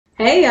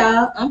Hey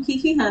y'all, I'm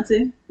Kiki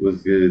Hunter.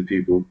 What's good,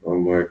 people?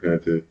 I'm Marc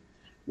Hunter.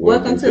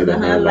 Welcome Welcome to to the the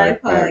Hunt Hunt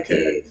Life Life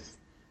Podcast. Podcast.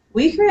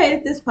 We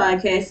created this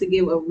podcast to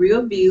give a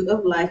real view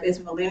of life as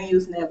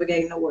millennials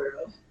navigating the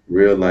world.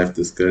 Real life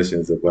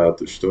discussions about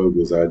the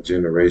struggles our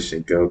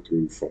generation go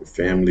through from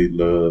family,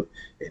 love,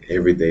 and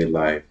everyday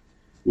life.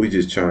 We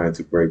just trying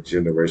to break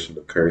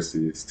generational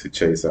curses to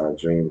chase our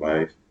dream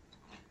life.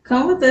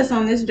 Come with us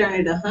on this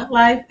journey to hunt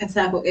life and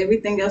tackle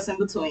everything else in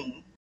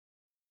between.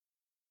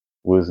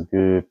 What's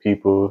good,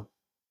 people?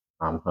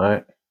 I'm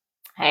Hunt,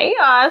 Hey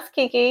y'all, it's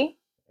Kiki.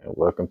 and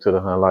welcome to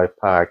the Hunt Life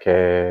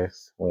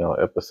Podcast. We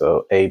on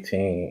episode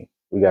 18.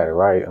 We got it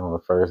right on the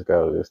first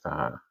go this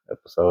time.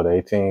 Episode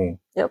 18.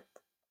 Yep.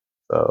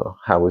 So,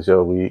 how was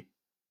your week?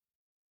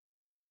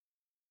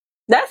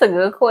 That's a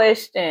good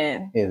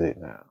question. Is it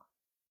now?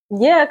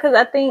 Yeah, because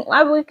I think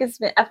my week has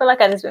been, I feel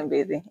like I just been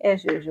busy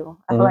as usual.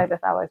 I feel like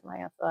that's always my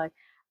answer. Like,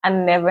 I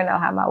never know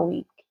how my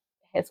week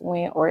has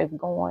went or is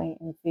going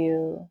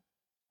until,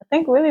 I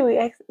think really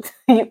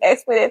you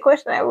asked me that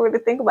question. I really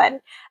think about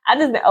it. I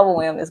just been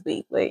overwhelmed this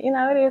week, but it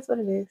is what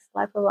it is.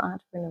 Life of an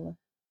entrepreneur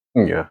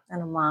Yeah.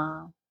 and a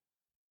mom.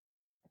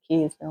 The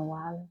kids been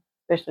wild,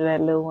 especially that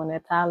little one,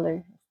 that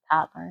toddler.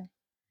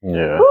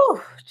 Yeah.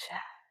 Whew,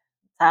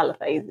 toddler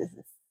phases.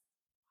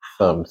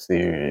 Something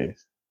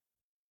serious.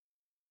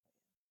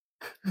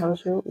 How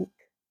was your week?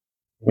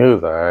 It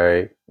was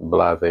alright.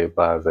 Blase,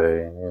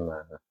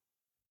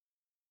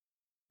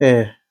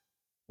 Yeah.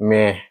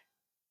 Meh.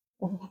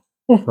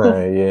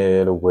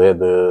 Yeah, the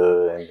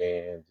weather, and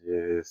then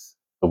just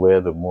the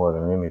weather more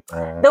than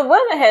anything. The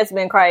weather has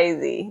been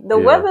crazy. The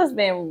weather's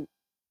been.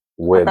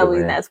 I thought we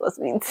were not supposed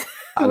to be.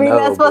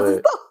 Not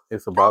supposed to.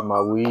 It's about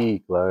my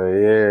week. Like,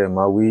 yeah,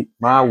 my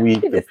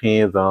week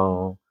depends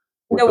on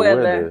the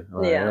weather.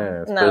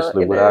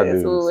 especially what I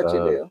do. What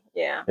you do.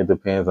 Yeah. It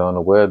depends on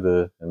the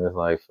weather, and it's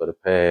like for the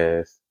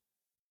past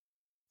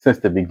since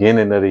the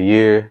beginning of the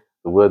year,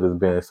 the weather's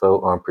been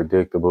so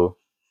unpredictable.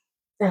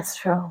 That's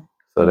true.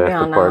 So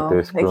that's the part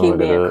that's screwing it up.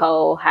 They keep being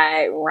cold,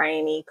 hot,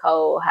 rainy,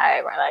 cold,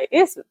 hot. Like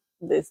it's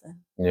listen.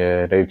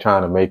 Yeah, they're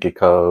trying to make it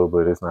cold,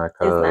 but it's not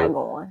cold. It's not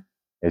going.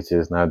 It's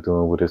just not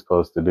doing what it's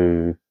supposed to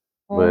do.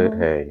 But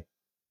hey.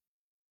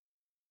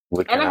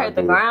 And I heard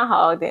the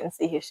groundhog didn't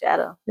see his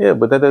shadow. Yeah,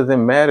 but that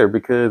doesn't matter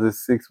because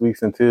it's 6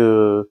 weeks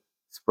until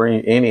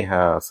spring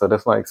anyhow. So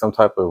that's like some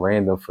type of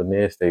random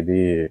finesse they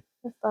did.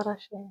 I thought I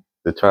should.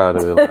 To try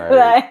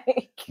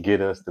to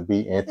get us to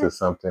be into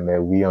something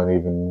that we don't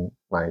even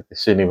like. It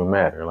shouldn't even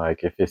matter.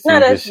 Like if it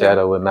sees his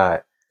shadow or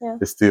not,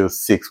 it's still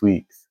 6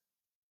 weeks.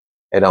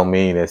 It don't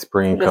mean that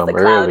spring just come a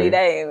cloudy early.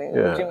 Day.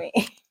 What you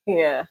mean?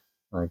 Yeah.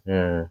 Like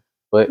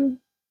but.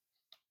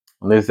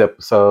 On this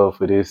episode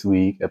for this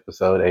week,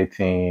 episode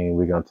 18,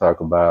 we're going to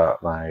talk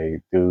about,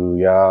 like, do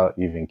y'all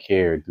even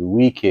care? Do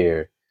we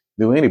care?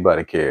 Do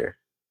anybody care?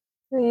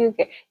 Do you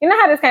care? You know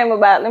how this came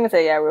about? Let me tell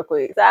y'all real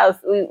quick. So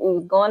we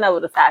was going over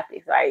the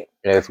topics, right?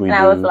 Yes, we and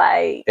do. I was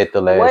like, at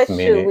the last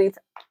minute.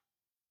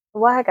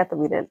 Why I got to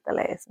be there at the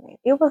last minute?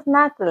 It was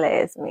not the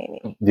last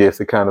minute. Yes,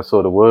 it kind of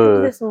sort of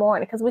was. This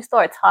morning, because we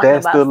started talking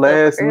about the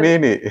last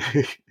minute.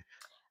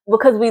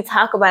 Because we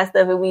talk about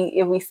stuff,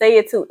 if we say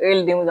it too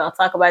early, then we're gonna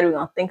talk about it. We're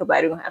gonna think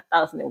about it. We're gonna have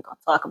thoughts, and then we're gonna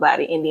talk about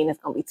it, and then it's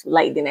gonna be too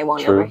late. Then they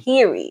won't ever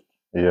hear it.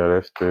 Yeah,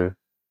 that's true.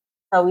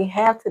 So we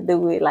have to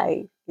do it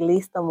like at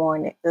least the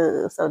morning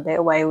so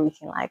that way we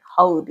can like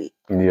hold it.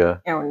 Yeah,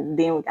 and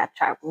then we got to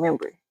try to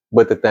remember it.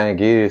 But the thing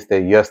is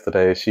that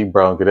yesterday she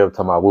brought it up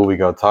talking about what we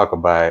gonna talk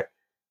about.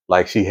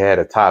 Like she had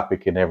a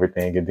topic and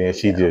everything, and then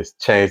she just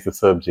changed the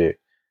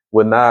subject.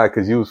 Well, nah,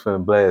 because you was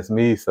finna blast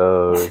me,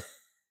 so.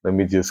 Let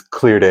me just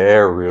clear the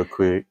air real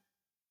quick.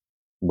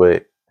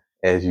 But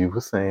as you were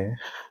saying,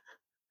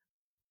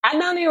 I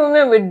don't even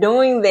remember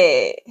doing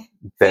that.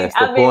 That's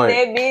the point.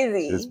 I've been that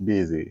busy. Just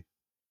busy.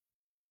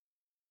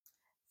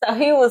 So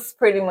he was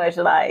pretty much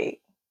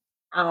like,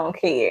 I don't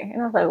care.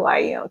 And I was like, why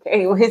you don't care?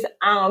 He was,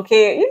 I don't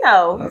care. You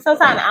know,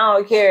 sometimes I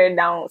don't care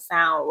don't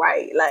sound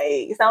right.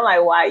 Like, so I'm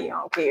like, why you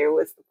don't care?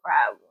 What's the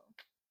problem?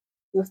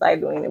 He was like,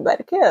 do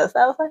anybody care? So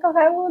I was like,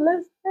 okay, well,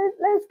 let's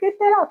get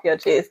that off your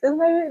chest. Because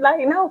maybe,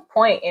 like, no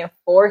point in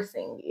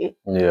forcing it.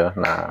 Yeah,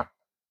 nah.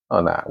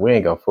 Oh, nah. We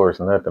ain't going to force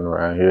nothing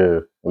around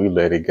here. We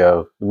let it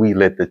go. We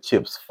let the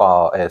chips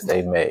fall as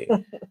they may,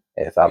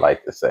 as I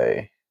like to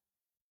say.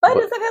 But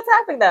it's a good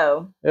topic,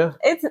 though. Yeah.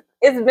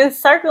 It's been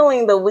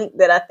circling the week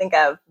that I think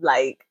I've,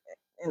 like,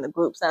 in the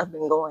groups I've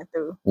been going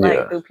through.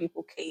 Like, do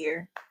people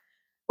care?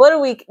 What do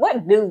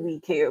we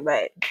care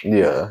about?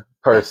 Yeah,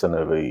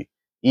 personally.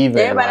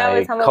 Even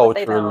like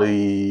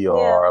culturally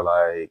or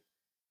like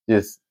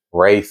just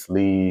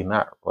racely,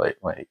 not like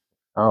I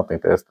don't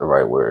think that's the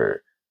right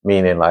word.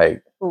 Meaning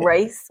like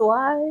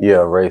race-wise?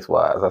 Yeah,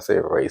 race-wise. I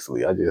said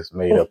racely. I just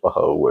made up a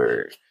whole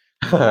word.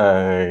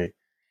 But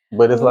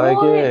it's like,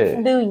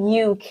 what do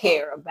you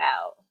care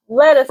about?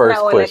 Let us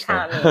know in the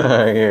comments.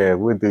 Yeah,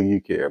 what do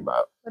you care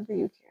about? What do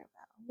you care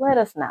about? Let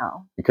us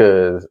know.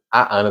 Because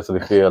I honestly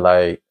feel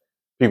like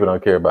people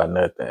don't care about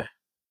nothing.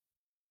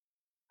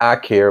 I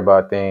care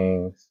about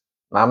things.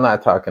 I'm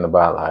not talking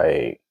about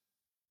like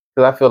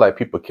Because I feel like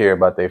people care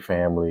about their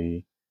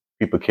family.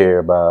 People care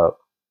about.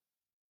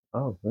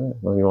 Oh, man.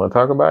 You want to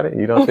talk about it?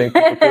 You don't think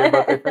people care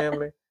about their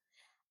family?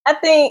 I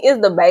think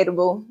it's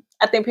debatable.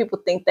 I think people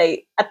think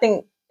I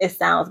think it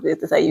sounds good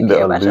to say you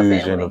care about your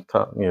family.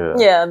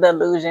 Yeah, the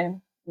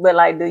illusion. But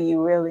like, do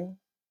you really?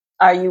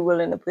 Are you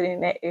willing to put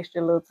in that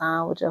extra little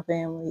time with your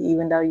family,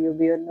 even though you'll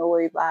be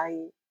annoyed by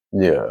it?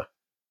 Yeah.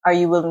 Are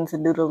you willing to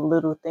do the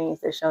little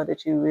things that show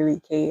that you really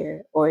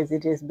care? Or is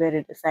it just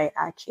better to say,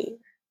 I care?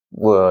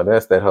 Well,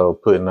 that's that whole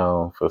putting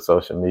on for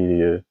social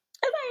media.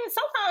 I mean,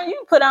 sometimes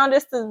you put on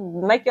just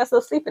to make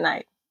yourself sleep at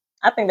night.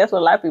 I think that's what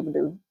a lot of people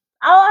do.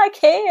 Oh, I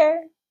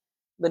care.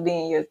 But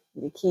then your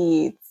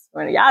kids,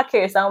 when y'all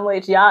care so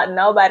much,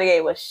 nobody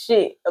gave a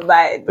shit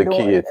about the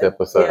kids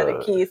episode. Yeah,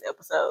 the kids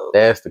episode.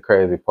 That's the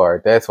crazy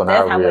part. That's when I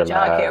realized how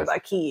much y'all care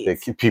about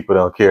kids. That people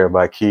don't care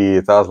about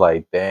kids. I was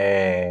like,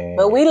 dang.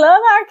 But we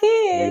love our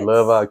kids. We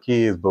love our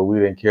kids, but we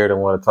didn't care to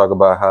want to talk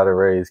about how to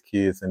raise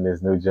kids in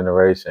this new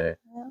generation.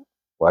 Yeah.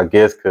 Well, I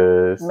guess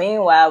because...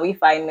 Meanwhile, we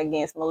fighting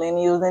against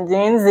millennials and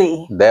Gen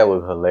Z. That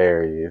was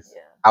hilarious.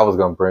 Yeah. I was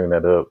going to bring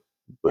that up.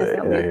 But it's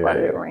going to be part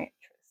of the rant.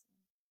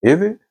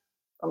 Is it?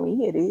 For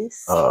me, it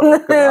is. I was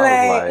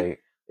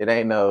like, it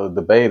ain't no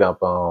debate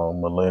up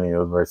on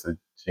millennials versus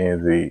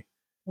Gen Z.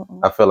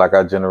 I feel like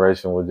our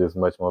generation was just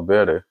much more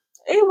better.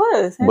 It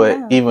was.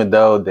 But even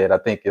though that, I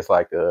think it's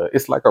like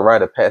a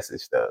rite of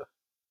passage though.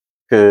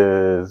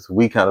 Because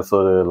we kind of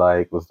sort of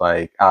was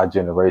like our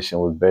generation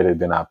was better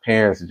than our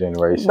parents'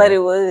 generation. But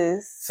it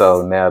was.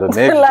 So now the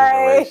next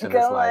generation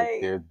is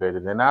like they're better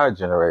than our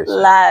generation.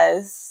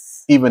 Lies.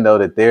 Even though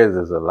that theirs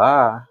is a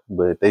lie,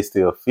 but they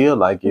still feel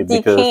like it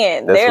because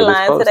they're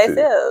lying to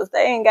themselves.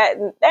 They ain't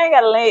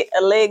got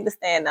a leg to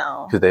stand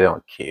on because they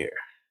don't care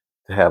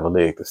to have a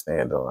leg to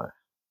stand on.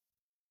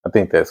 I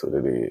think that's what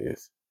it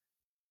is.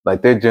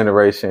 Like their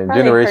generation,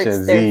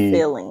 Generation Z,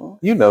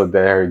 you know,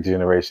 their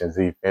Generation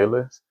Z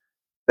feelings.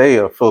 They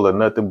are full of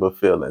nothing but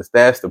feelings.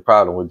 That's the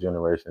problem with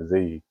Generation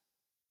Z.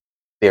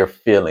 Their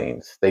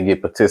feelings. They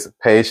get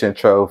participation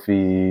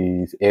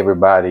trophies.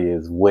 Everybody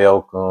is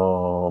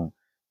welcome.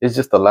 It's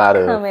just a lot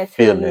of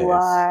feelings.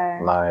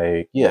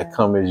 Like,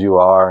 come as you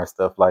are and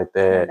stuff like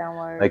that.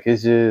 Like,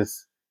 it's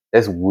just,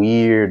 that's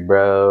weird,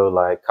 bro.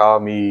 Like,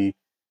 call me,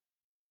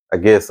 I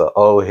guess, an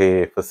old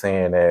head for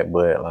saying that,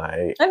 but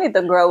like, I need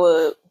to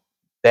grow up.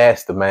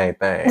 That's the main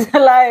thing.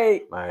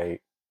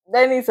 like,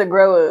 they need to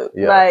grow up.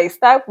 Yeah. Like,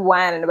 stop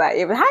whining about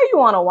it. How you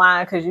want to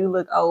whine because you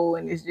look old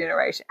in this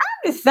generation?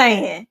 I'm just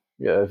saying.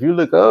 Yeah, if you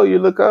look old, you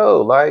look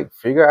old. Like,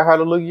 figure out how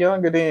to look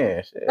younger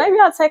then. Shit. Maybe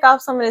y'all take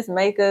off some of this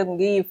makeup and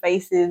give your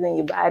faces and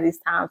your bodies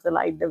time to,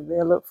 like,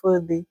 develop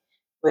fully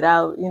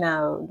without,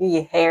 give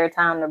your hair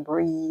time to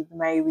breathe,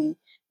 maybe.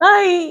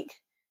 Like,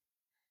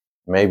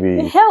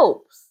 maybe it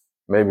helps.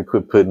 Maybe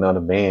quit putting on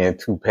a man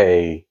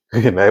toupee.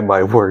 That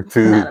might work,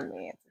 too. Not a man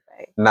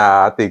toupee.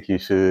 Nah, I think you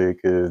should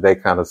because they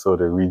kind of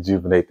sort of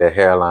rejuvenate that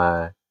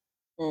hairline.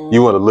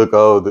 You want to look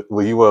old,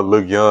 well, you want to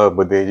look young,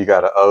 but then you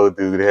got an old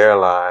dude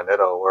hairline. That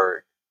don't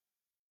work.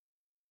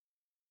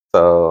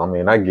 So, I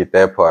mean, I get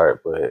that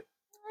part, but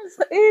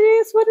it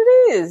is what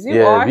it is. If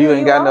you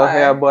ain't got no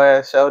hair,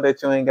 boy, show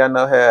that you ain't got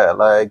no hair.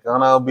 Like,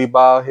 gonna be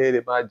bald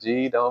headed, my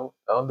G. Don't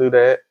do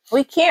that.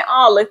 We can't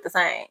all look the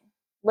same.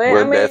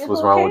 But that's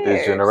what's wrong with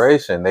this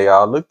generation. They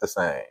all look the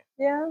same.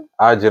 Yeah.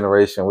 Our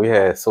generation, we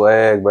had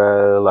swag,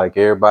 bro. Like,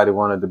 everybody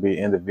wanted to be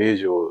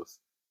individuals.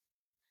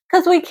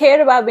 Because we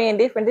cared about being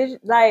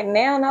different. Like,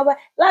 now nobody...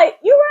 Like,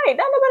 you're right.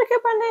 Don't nobody care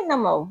about that no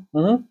more.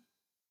 Mm-hmm.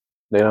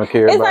 They don't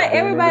care it's about like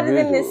everybody's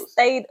in this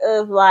state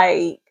of,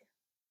 like...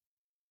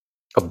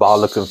 a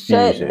ball of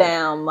confusion.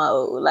 Shutdown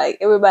mode. Like,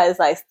 everybody's,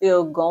 like,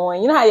 still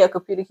going. You know how your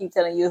computer keeps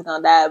telling you it's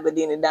going to die, but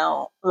then it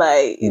don't?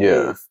 Like, it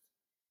is.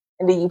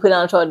 And then you put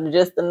on charge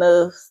just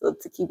enough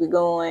to keep it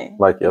going.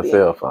 Like your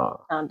cell phone.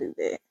 Don't do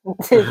that.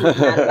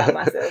 Not about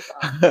my cell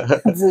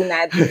phone. Do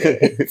not do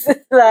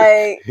that.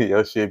 Like,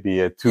 your shit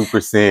be at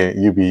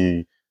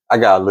 2%. I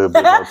got a little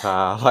bit more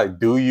time. Like,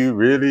 do you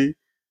really?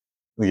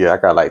 Yeah, I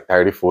got like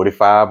 30,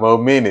 45 more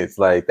minutes.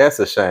 Like, that's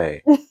a shame.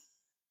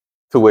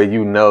 To where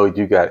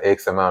you got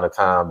X amount of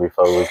time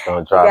before it's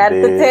going to drop dead.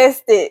 You got to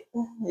test it.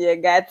 You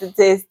got to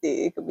test it.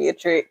 It could be a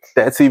trick.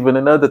 That's even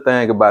another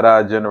thing about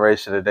our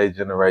generation and their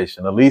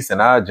generation. At least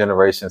in our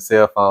generation,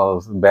 cell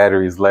phones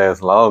batteries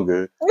last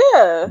longer.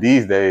 Yeah.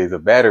 These days, a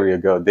battery will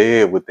go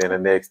dead within the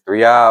next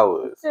 3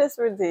 hours. Just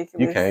ridiculous.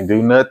 You can't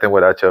do nothing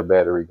without your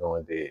battery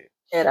going dead.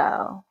 At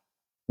all.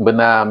 But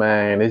nah,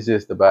 man, it's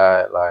just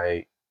about,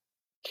 like,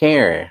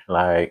 caring.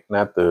 Like,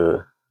 not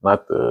the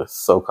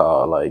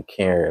so-called like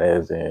caring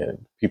as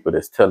in people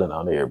that's telling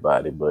on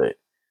everybody, but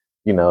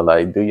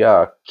like, do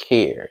y'all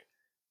care?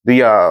 Do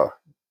y'all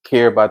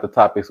care about the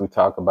topics we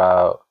talk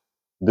about?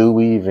 Do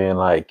we even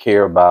like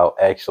care about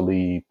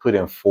actually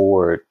putting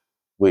forward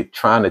with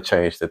trying to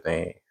change the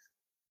things?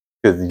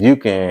 Because you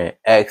can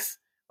ask,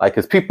 like,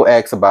 because people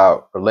ask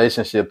about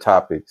relationship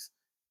topics,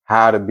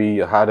 how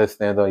to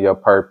stand on your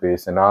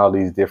purpose and all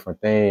these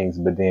different things,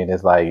 but then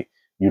it's like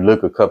you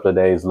look a couple of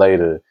days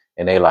later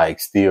and they like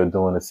still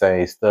doing the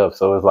same stuff.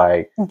 So it's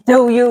like,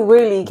 Do you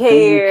really care? do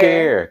you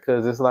care?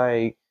 Because it's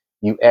like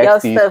you Your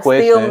ask these stuff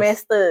questions. still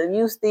messed up.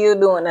 You still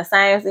doing the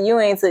same. So you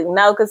ain't took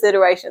no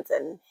consideration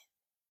to.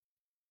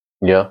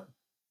 Yeah,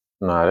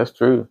 no, that's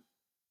true.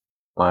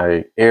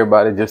 Like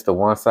everybody just a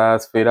one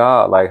size fit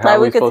all. Like how Like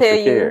are we we could supposed tell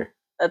to care?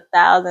 you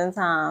 1,000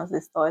 times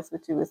it starts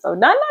with you. So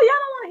no, y'all don't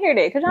want to hear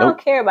that because y'all Nope.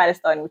 don't care about it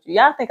starting with you.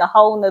 Y'all think a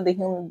whole nother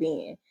human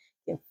being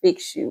can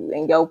fix you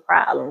and your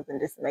problems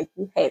and just make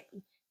you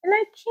happy, and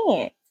they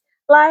can't.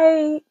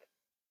 Like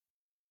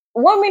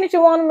 1 minute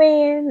you want a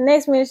man,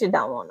 next minute you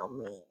don't want no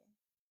man.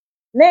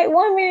 Next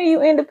 1 minute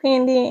you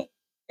independent,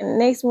 and the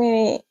next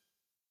minute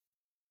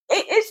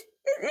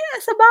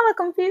it's a ball of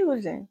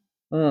confusion.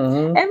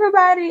 Mm-hmm.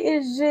 Everybody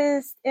is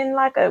just in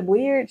like a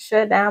weird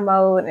shutdown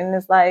mode, and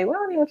it's like we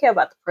don't even care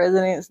about the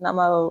presidents no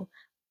more.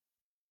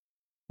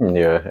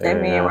 Yeah,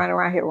 That man running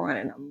around here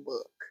running a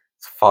book,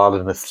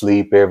 falling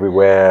asleep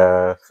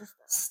everywhere,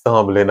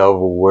 stumbling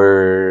over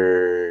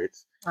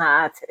words.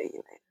 I'll tell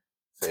you later.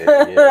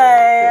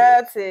 Yeah,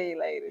 I'll tell you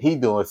later. He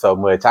doing so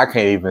much. I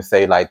can't even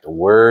say like the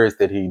words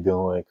that he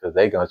doing because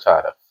they gonna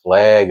try to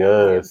flag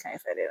us. Can't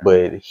say that.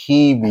 But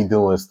he be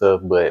doing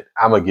stuff. But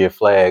I'm gonna get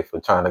flagged for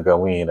trying to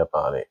go in up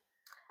on it.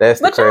 That's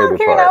the But y'all crazy don't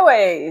care part. no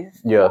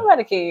ways. Yeah,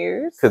 Nobody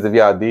cares. Because if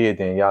y'all did,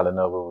 then y'all would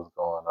know what was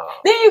going on.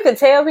 Then you could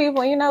tell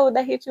people, you know what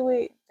they hit you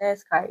with.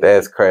 That's crazy.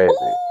 That's crazy.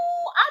 Ooh,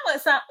 I'm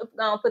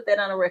gonna put that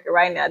on the record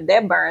right now.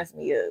 That burns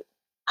me up.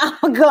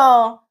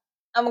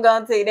 I'm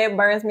gonna tell you that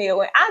burns me up.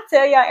 When I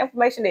tell y'all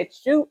information that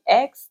you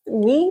asked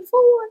me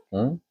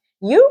for,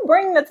 you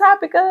bring the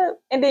topic up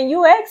and then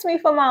you ask me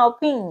for my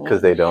opinion.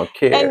 Because they don't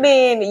care. And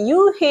then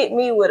you hit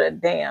me with a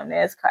damn,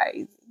 that's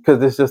crazy.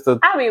 Because it's just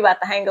I be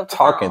about to hang up the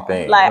talking phone.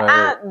 thing. Like,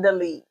 right? I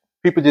delete.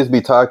 People just be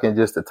talking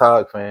just to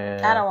talk,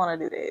 man. I don't want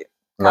to do that.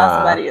 Call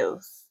somebody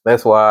else.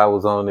 That's why I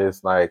was on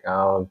this, like,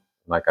 I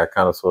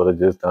kind of sort of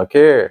just don't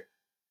care.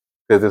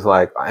 Because it's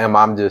like,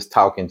 I'm just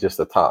talking just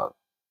to talk.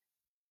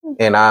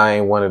 And I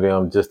ain't one of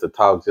them just to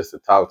talk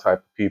type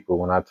of people.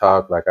 When I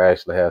talk, like, I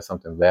actually have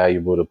something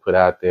valuable to put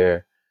out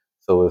there.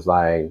 So it's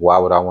like, why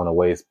would I want to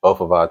waste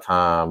both of our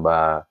time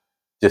by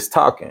just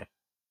talking?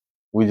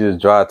 We just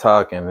dry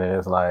talking, and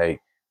it's like,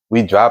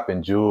 we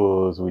dropping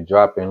jewels, we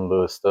dropping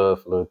little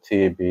stuff, little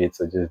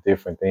tidbits, or just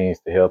different things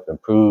to help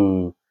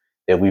improve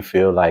that we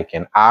feel like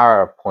in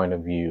our point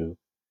of view.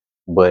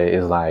 But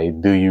it's like,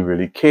 do you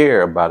really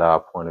care about our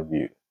point of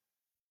view?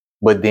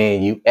 But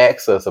then you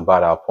ask us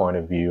about our point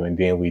of view, and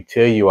then we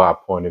tell you our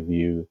point of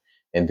view,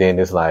 and then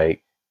it's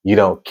like, you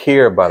don't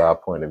care about our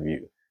point of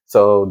view.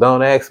 So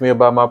don't ask me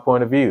about my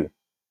point of view.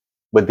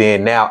 But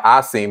then now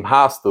I seem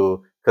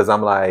hostile because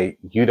I'm like,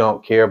 you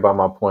don't care about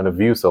my point of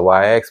view, so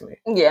why ask me?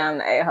 Yeah, I'm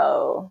the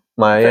a-hole.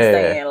 My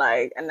saying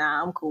like,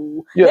 nah, I'm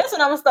cool. Yeah. That's what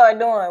I'm gonna start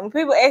doing. When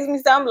people ask me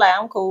something, I'm like,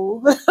 I'm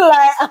cool.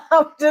 Like,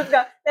 I'm just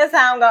gonna, that's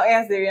how I'm gonna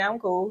answer it. I'm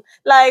cool.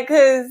 Like,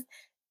 cause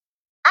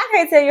I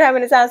can't tell you how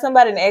many times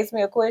somebody asks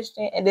me a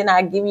question and then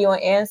I give you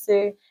an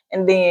answer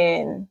and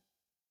then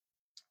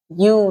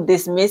you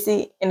dismiss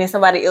it and then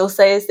somebody else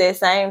says that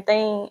same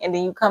thing and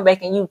then you come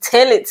back and you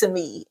tell it to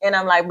me and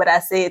I'm like, but I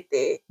said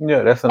that.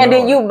 Yeah, that's annoying. And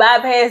then you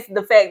bypass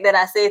the fact that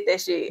I said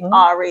that shit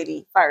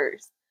already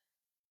first.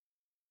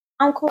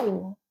 I'm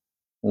cool.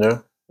 Yeah.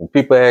 When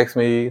people ask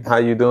me how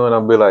you doing,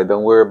 I'll be like,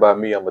 don't worry about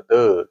me, I'm a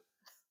thug.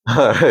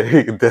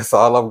 That's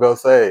all I'm gonna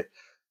say.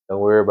 Don't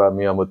worry about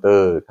me, I'm a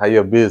thug. How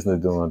your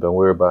business doing? Don't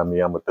worry about me,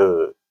 I'm a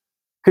thug.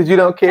 Because you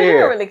don't care. You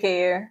don't really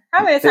care.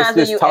 How many times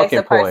do you ask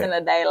a person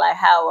a day, like,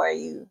 how are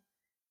you?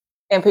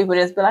 And people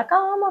just be like,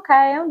 oh, I'm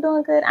okay. I'm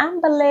doing good. I'm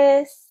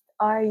blessed.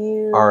 Are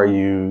you? Are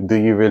you? Do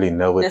you really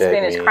know what that means?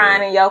 Just finished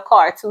crying in your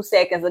car 2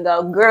 seconds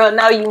ago. Girl,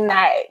 no, you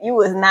not. You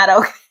was not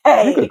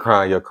okay. You could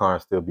cry in your car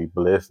and still be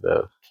blessed,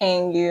 though.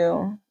 Can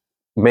you?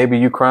 Maybe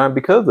you crying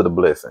because of the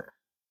blessing.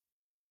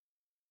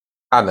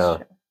 I know.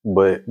 Sure.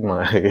 But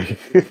like,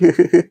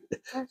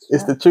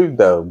 it's the truth,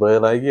 though.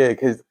 But like, yeah,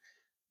 because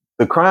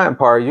the crying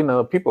part, you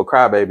know, people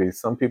cry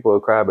babies. Some people are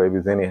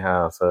crybabies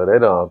anyhow, so they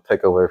don't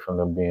take away from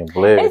them being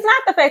blessed. It's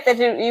not the fact that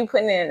you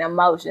putting in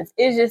emotions.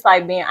 It's just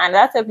like being honest.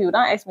 I tell people,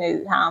 don't ask me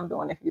how I'm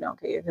doing if you don't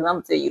care, because I'm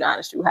gonna tell you the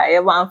honest truth.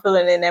 However I'm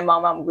feeling in that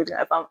moment, I'm good.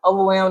 If I'm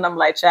overwhelmed, I'm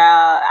like,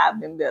 child,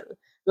 I've been better.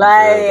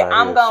 Like,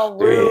 I'm gonna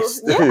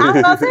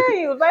I'm gonna tell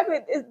you,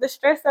 baby, it's the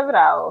stress of it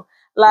all.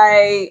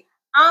 Like,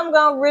 I'm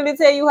gonna really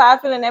tell you how I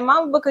feel in that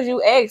moment because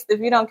you asked.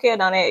 If you don't care,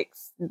 don't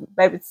ask.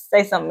 Baby,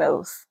 say something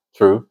else.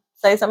 True.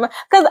 Say something,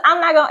 because I'm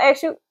not gonna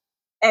ask you.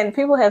 And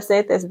people have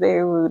said that's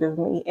very rude of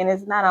me, and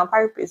it's not on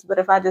purpose. But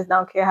if I just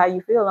don't care how you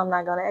feel, I'm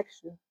not gonna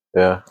ask you.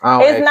 Yeah, I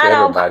don't it's not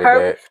on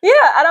purpose. That. Yeah,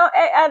 I don't.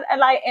 I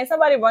like, and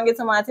somebody brought it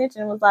to my attention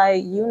and was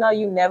like, you know,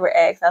 you never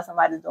ask how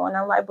somebody's doing.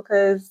 I'm like,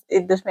 because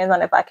it depends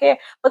on if I care.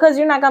 Because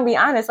you're not gonna be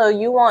honest, so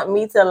you want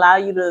me to allow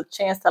you the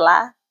chance to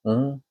lie?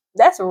 Mm-hmm.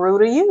 That's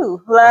rude of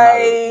you.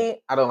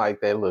 Like, I don't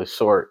like that little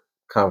short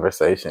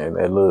conversation.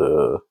 That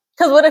little.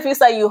 Because what if you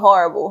say you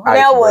horrible?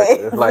 Now what?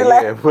 It's like,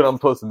 yeah, what I'm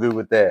supposed to do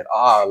with that?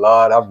 Oh,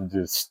 Lord, I'm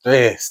just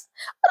stressed.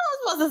 What am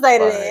I supposed to say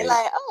to that?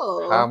 Like,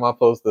 Like, how am I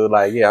supposed to,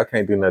 like, yeah, I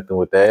can't do nothing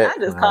with that. I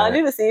just called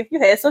you to see if you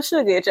had some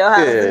sugar at your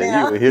house. Yeah,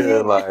 Now. you were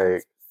here, like, I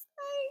ain't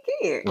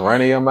care.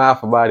 running your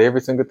mouth about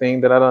every single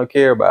thing that I don't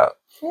care about.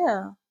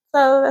 Yeah.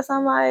 So that's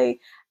I'm like,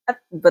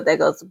 but that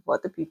goes to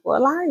what the people are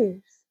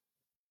liars.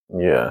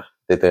 Yeah,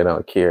 that they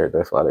don't care.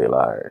 That's why they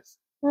liars.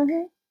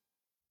 Mm-hmm.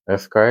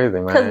 That's crazy,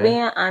 man. Because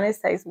being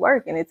honest takes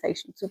work, and it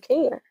takes you to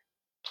care.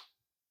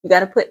 You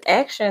got to put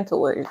action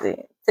towards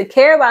it. To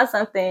care about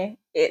something,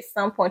 at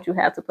some point you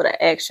have to put an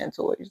action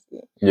towards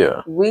it.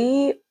 Yeah.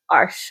 We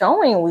are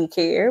showing we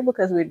care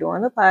because we're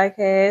doing the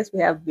podcast.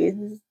 We have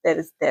business that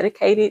is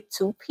dedicated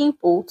to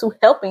people, to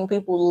helping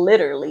people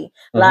literally.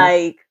 Mm-hmm.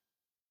 Like,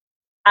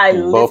 I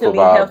Both literally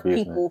of our help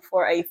business. people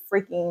for a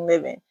freaking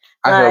living.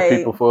 I help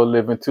people for a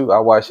living too. I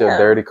wash your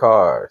dirty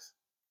cars.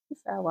 You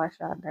said I wash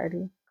y'all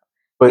dirty.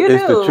 But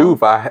it's the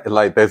truth. I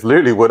like that's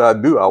literally what I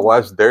do. I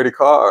wash dirty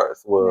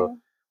cars. Well,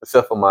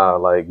 except for my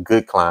like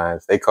good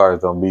clients, their cars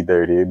don't be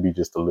dirty. It be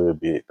just a little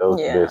bit.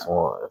 Those are the best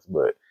ones.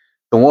 But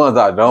the ones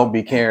I don't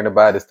be caring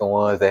about is the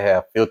ones that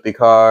have filthy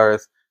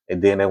cars,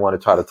 and then they want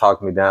to try to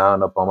talk me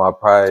down up on my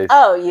price.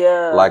 Oh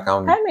yeah, like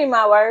I'm pay me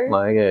my word.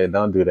 Like yeah,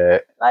 don't do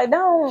that. Like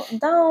don't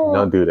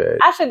do that.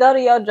 I should go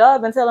to your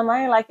job and tell them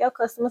I ain't like your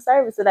customer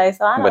service today.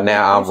 So I know. But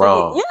now I'm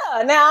wrong.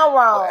 Now I'm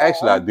wrong. Well,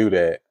 actually, I do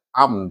that.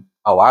 I don't.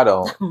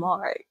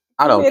 Mark.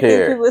 I don't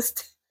care.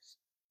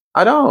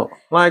 I don't.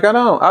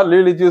 I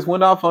literally just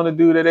went off on the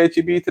dude at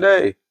HEB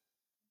today.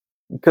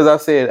 Because I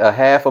said a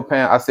half a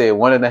pound. I said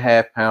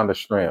 1.5 pounds of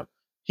shrimp.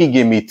 He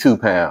give me 2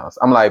 pounds.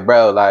 I'm like,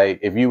 bro, like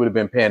if you would have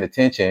been paying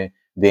attention,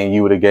 then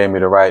you would have gave me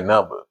the right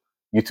number.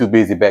 You too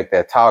busy back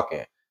there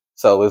talking.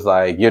 So it's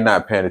like, you're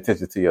not paying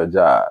attention to your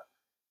job.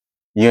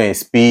 You ain't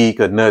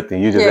speak or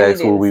nothing. You just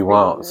ask what we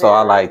want. So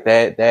I like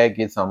that. That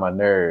gets on my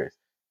nerves.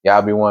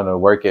 Y'all be wanting to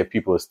work at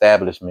people's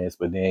establishments,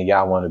 but then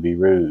y'all want to be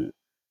rude.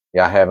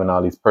 Y'all having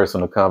all these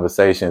personal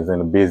conversations in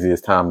the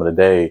busiest time of the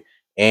day,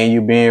 and you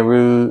being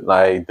rude,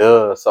 like,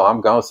 duh. So I'm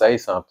going to say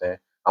something.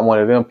 I'm one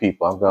of them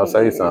people. I'm going to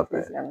say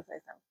something.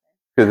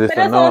 Because it's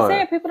that's annoying. What I'm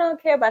saying. People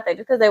don't care about that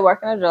just because they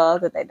work in a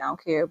job that they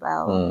don't care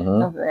about,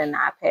 something they're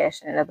not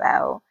passionate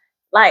about.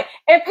 Like,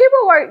 and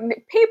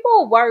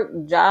people work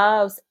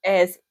jobs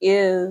as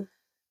if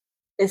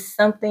it's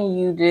something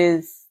you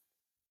just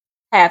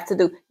have to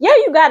do. Yeah,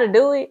 you got to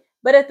do it,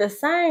 but at the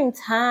same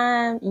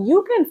time,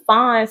 you can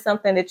find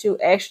something that you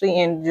actually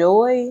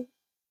enjoy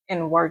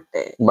and work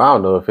that. But I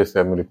don't know if it's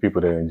that many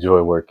people that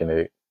enjoy working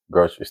at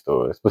grocery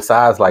stores.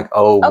 Besides, like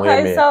old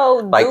women,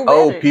 so like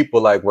old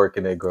people like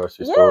working at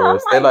grocery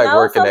stores. They like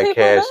working at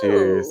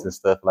cashiers and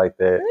stuff like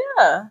that.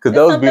 Yeah, because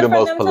those be the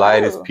most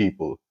politest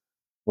people.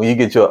 When you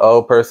get your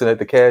old person at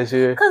the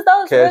cashier, because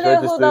those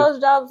really who those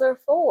jobs are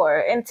for,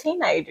 and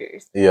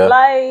teenagers. Yeah,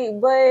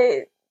 like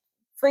but.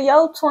 For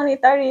your 20,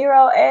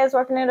 30-year-old ass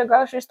working in a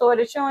grocery store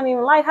that you don't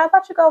even like, how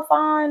about you go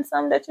find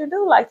something that you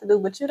do like to do,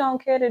 but you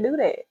don't care to do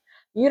that?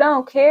 You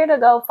don't care to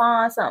go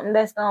find something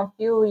that's going to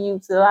fuel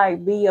you to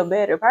like be a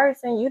better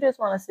person. You just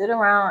want to sit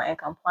around and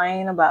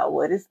complain about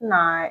what it's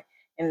not,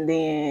 and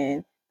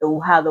then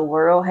how the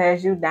world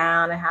has you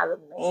down, and how the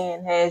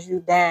man has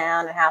you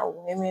down, and how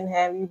women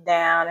have you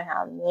down, and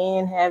how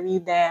men have you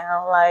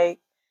down. Like,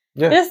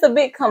 just a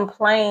big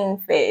complain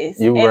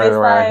fest. You running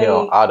around here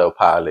on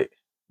autopilot.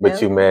 But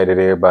you mad at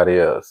everybody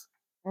else.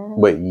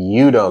 But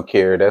you don't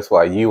care. That's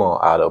why you on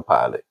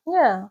autopilot.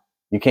 Yeah.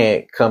 You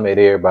can't come at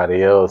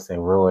everybody else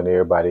and ruin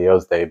everybody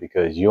else's day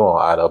because you on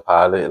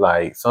autopilot.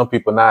 Like, some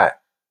people not.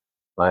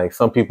 Like,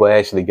 some people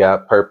actually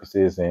got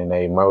purposes and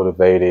they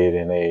motivated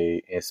and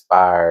they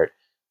inspired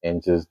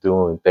and just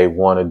doing, they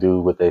want to do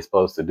what they're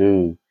supposed to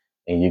do.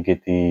 And you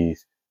get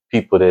these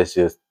people that's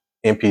just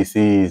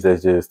NPCs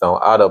that's just on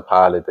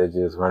autopilot that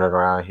just running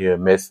around here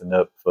messing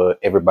up for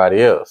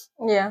everybody else.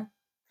 Yeah.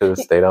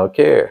 Because they don't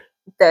care.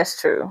 That's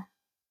true.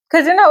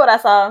 Because you know what I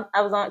saw?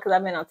 I was on, because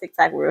I've been on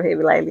TikTok real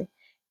heavy lately.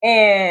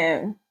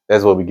 And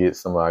that's where we get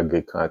some of our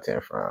good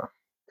content from.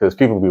 Because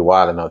people be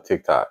wilding on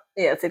TikTok.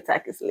 Yeah,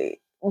 TikTok is lit.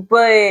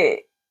 But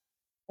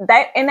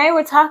they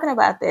were talking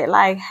about that.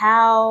 Like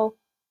how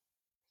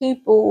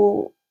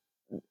people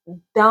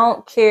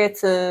don't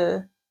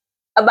care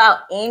about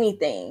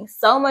anything,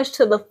 so much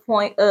to the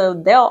point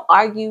of they'll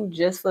argue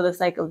just for the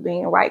sake of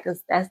being right,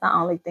 because that's the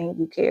only thing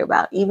you care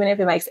about, even if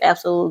it makes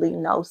absolutely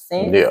no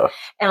sense. Yeah.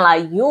 And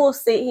like, you'll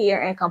sit here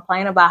and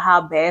complain about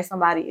how bad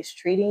somebody is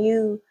treating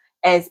you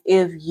as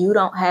if you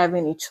don't have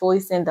any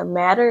choice in the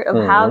matter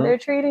of how they're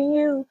treating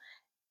you,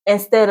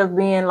 instead of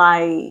being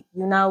like,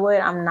 you know what,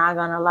 I'm not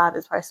gonna allow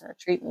this person to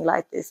treat me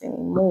like this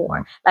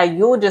anymore. Like,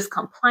 you'll just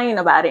complain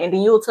about it, and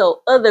then you'll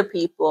tell other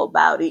people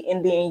about it,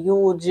 and then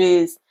you'll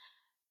just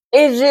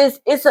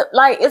it's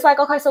like,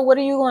 okay, so what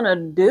are you gonna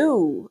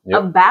do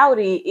about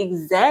it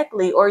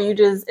exactly? Or you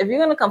just, if you're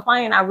gonna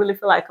complain, I really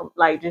feel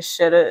like just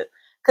shut up,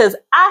 because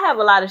I have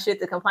a lot of shit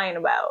to complain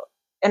about,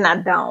 and I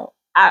don't.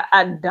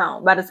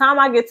 By the time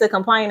I get to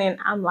complaining,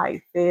 I'm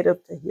like fed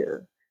up to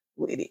here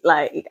with it.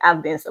 Like,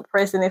 I've been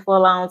suppressing it for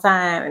a long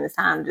time, and it's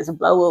time to just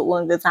blow up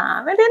one good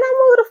time, and then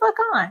I move the fuck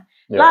on.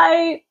 Yeah.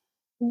 Like,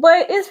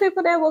 but it's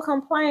people that will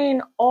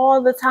complain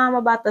all the time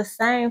about the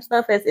same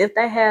stuff as if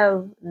they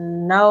have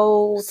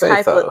no Say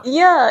type so. of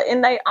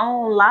in their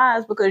own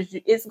lives, because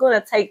it's going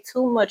to take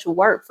too much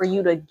work for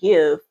you to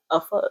give a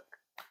fuck.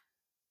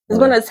 It's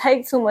going to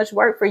take too much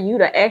work for you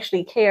to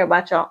actually care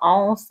about your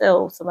own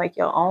self, to make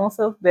your own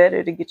self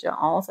better, to get your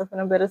own self in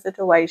a better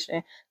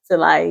situation, to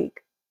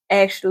like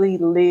actually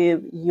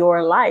live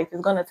your life.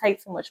 It's going to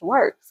take too much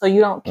work, so you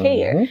don't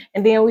care. Mhm.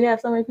 And then we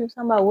have so many people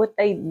talking about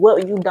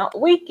what you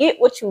don't. We get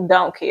what you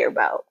don't care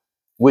about.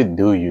 What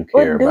do you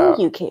care What do about?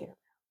 you care?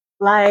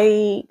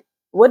 Like,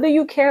 what do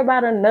you care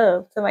about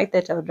enough to make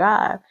that your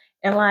drive?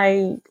 And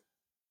like,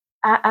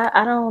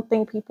 I don't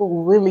think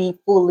people really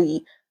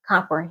fully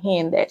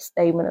comprehend that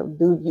statement of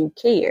 "do you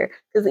care?"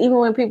 Because even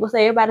when people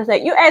say, everybody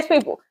say, you ask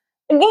people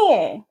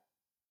again,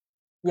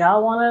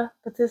 y'all want to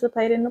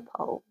participate in the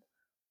poll,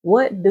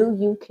 what do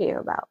you care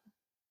about?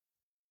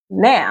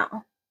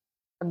 Now,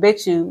 I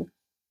bet you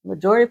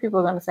majority of people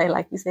are going to say,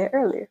 like you said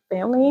earlier,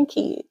 family and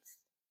kids.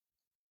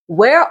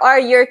 Where are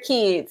your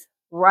kids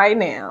right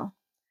now?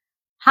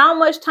 How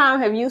much time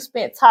have you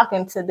spent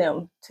talking to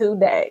them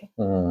today?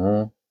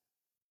 Mm-hmm.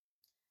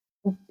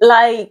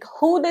 Like,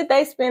 who did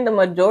they spend the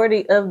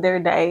majority of their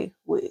day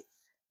with?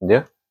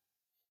 Yeah.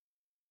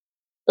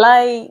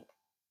 Like,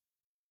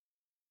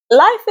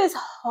 life is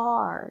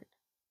hard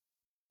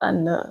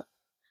enough,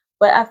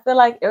 but I feel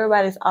like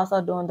everybody's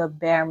also doing the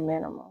bare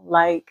minimum.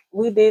 Like,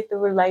 we did the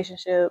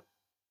relationship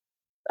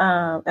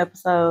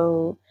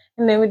episode,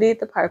 and then we did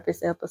the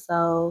purpose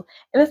episode,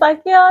 and it's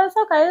like, yeah, it's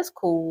okay, it's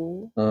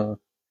cool,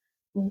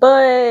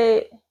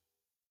 but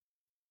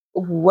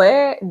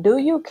where do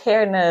you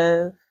care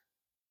enough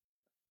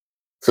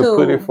to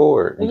put it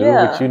forward? Do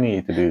what you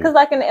need to do. Because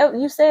like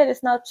you said,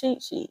 it's no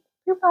cheat sheet.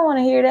 People don't want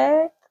to hear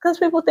that because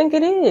people think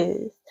it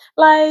is.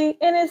 Like,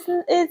 and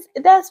it's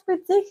that's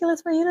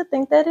ridiculous for you to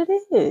think that it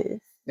is.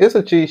 It's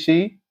a cheat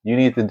sheet. You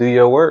need to do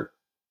your work.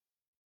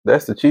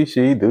 That's the cheat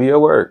sheet. Do your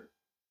work.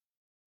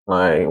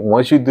 Like,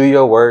 once you do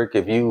your work,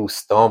 if you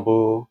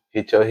stumble,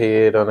 hit your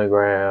head on the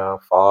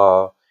ground,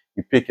 fall,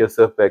 you pick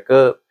yourself back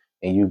up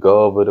and you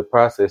go over the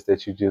process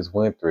that you just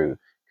went through.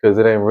 Because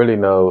it ain't really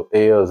no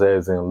L's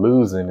as in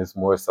losing. It's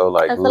more so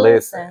like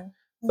lesson.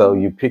 So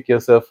you pick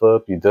yourself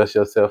up, you dust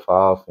yourself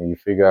off, and you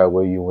figure out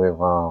where you went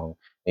wrong,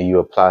 and you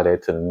apply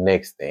that to the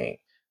next thing.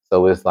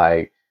 So it's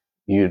like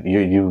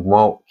you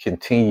won't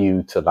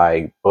continue to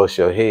like bust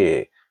your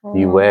head.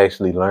 You will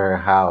actually learn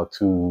how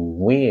to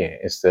win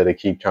instead of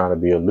keep trying to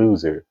be a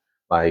loser.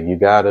 Like, you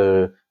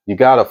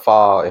gotta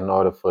fall in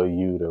order for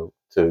you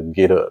to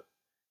get up.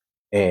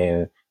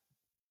 And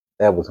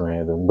that was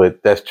random,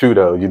 but that's true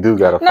though. You do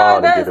gotta fall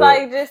to get up. No, that's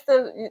like just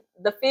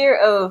the fear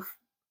of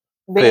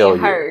being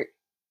Failure. hurt.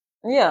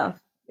 Yeah.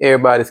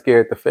 Everybody's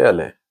scared to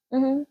failing.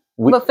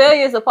 But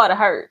failure is a part of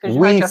hurt.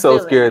 We so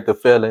scared to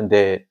failing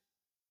that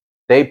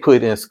they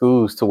put in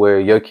schools to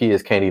where your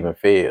kids can't even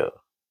fail.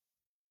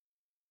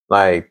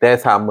 Like,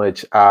 that's how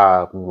much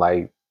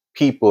like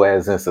people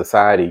as in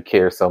society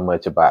care so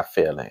much about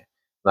failing.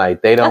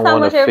 Like, they don't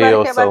want to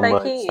fail so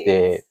much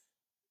that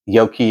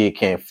your kid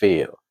can't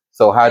fail.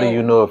 So how do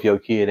you know if your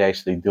kid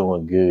actually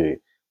doing good?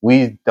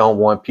 We don't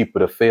want people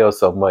to fail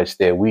so much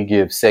that we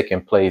give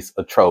second place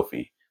a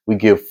trophy. We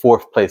give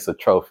fourth place a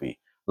trophy.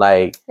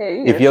 Like,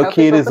 if your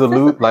kid is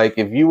like,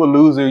 if you a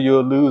loser,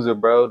 you're a loser,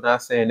 bro.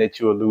 Not saying that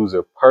you're a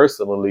loser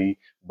personally,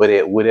 but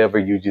at whatever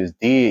you just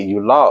did,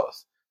 you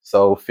lost.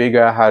 So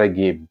figure out how to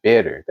get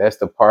better. That's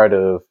the part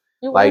of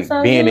like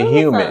being a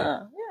human.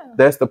 Yeah.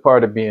 That's the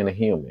part of being a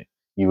human.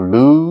 You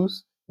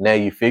lose, now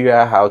you figure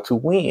out how to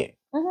win.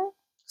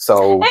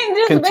 So and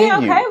just continue.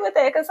 Be okay with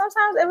that, because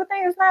sometimes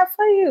everything is not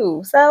for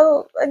you.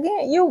 So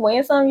again, you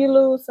win some, you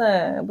lose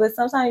some. But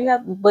sometimes you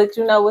have. But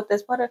you know what?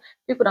 This part of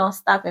people don't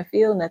stop and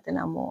feel nothing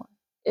no more.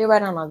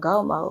 Everybody on a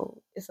go mode.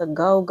 It's a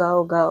go,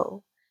 go,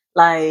 go.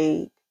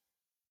 Like,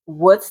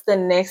 what's the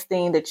next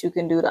thing that you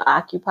can do to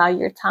occupy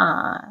your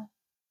time?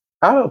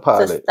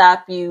 Autopilot. To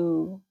stop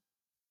you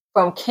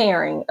from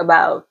caring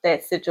about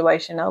that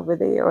situation over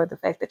there, or the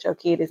fact that your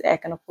kid is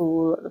acting a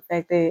fool, or the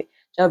fact that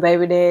your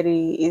baby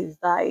daddy is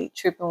like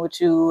tripping with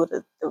you, or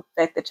the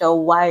fact that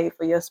your wife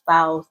or your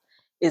spouse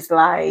is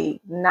like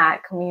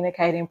not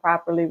communicating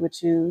properly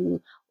with you,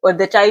 or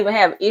that y'all even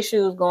have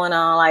issues going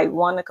on, like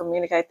wanting to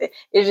communicate that.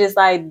 It's just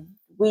like,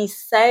 we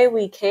say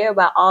we care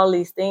about all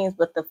these things,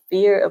 but the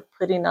fear of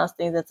putting those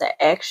things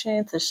into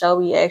action to show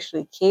we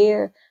actually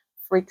care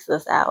freaks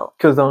us out.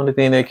 Because the only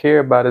thing they care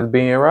about is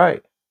being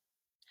right.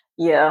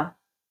 Yeah.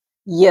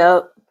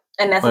 Yep.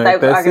 And that's what they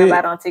were arguing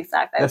about on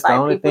TikTok. That's the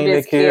only thing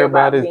they care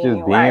about is just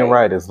being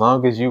right. As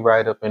long as you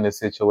right up in the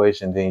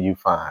situation, then you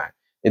fine.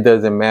 It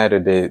doesn't matter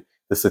that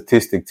the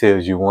statistic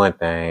tells you one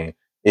thing.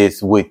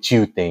 It's what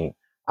you think.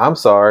 I'm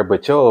sorry,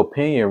 but your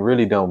opinion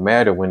really don't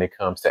matter when it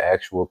comes to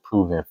actual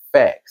proven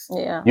facts.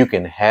 Yeah. You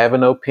can have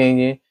an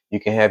opinion. You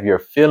can have your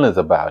feelings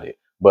about it.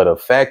 But a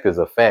fact is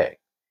a fact.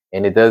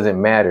 And it doesn't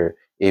matter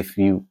if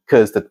you,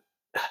 because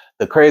the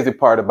the crazy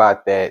part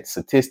about that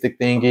statistic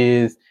thing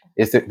is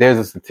that there's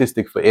a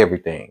statistic for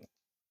everything.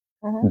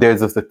 Mhm.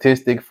 There's a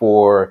statistic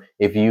for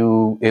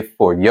if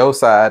for your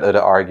side of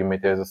the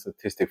argument, there's a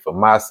statistic for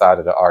my side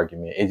of the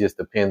argument. It just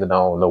depends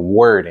on the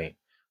wording.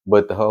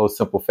 But the whole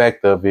simple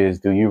fact of it is,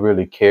 do you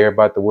really care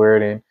about the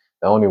wording?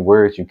 The only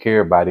words you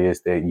care about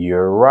is that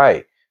you're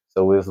right.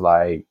 So it's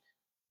like,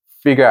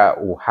 figure out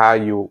how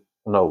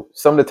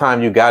some of the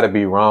time you got to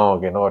be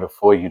wrong in order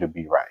for you to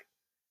be right.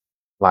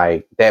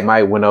 Like, that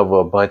might went over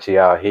a bunch of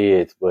y'all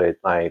heads, but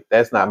like,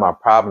 that's not my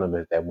problem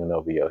if that went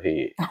over your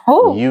head.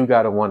 Oh. You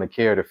got to want to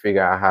care to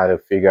figure out how to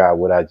figure out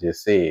what I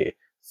just said.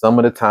 Some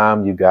of the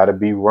time you got to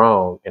be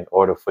wrong in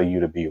order for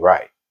you to be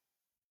right.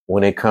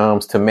 When it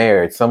comes to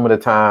marriage, some of the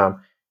time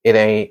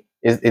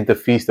it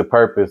defeats the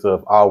purpose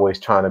of always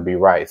trying to be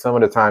right. Some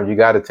of the time you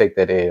got to take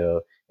that L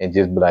and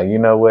just be like, you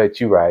know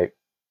what, you right.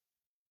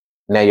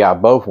 Now y'all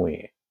both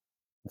win.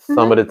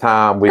 Some of the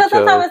time with because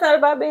sometimes it's not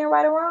about being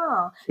right or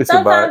wrong. It's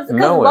sometimes about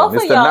knowing. both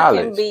It's of the y'all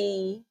knowledge. can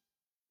be.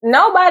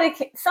 Nobody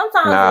can.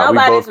 Sometimes we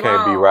nobody's both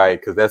can't wrong. be right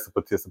because that's a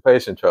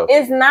participation trophy.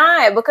 It's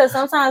not, because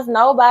sometimes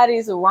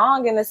nobody's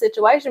wrong in the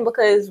situation,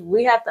 because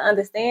we have to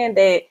understand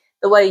that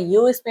the way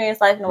you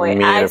experience life and the way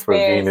Men I are from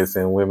experience. Venus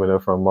and women are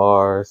from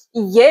Mars.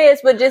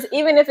 Yes, but just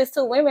even if it's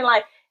two women,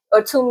 like,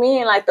 or two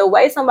men, like, the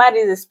way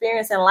somebody's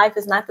experiencing life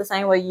is not the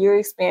same way you're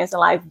experiencing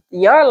life.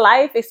 Your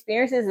life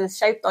experiences is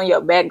shaped on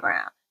your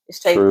background. It's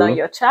shaped True. on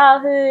your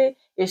childhood.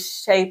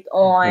 It's shaped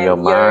on Your your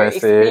mindset.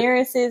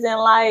 experiences in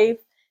life,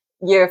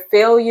 your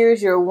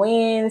failures, your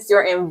wins,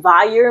 your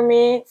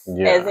environments,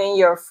 as in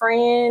your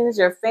friends,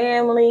 your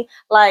family.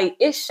 Like,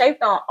 it's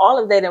shaped on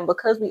all of that. And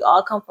because we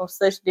all come from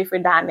such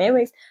different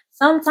dynamics,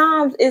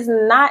 sometimes it's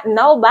not,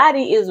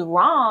 nobody is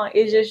wrong.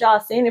 It's just y'all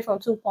seeing it from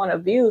 2 points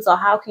of view. So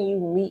how can you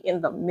meet in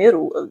the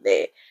middle of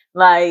that?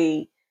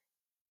 Like,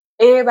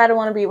 everybody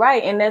want to be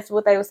right. And that's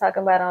what they was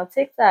talking about on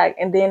TikTok.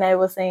 And then they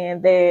were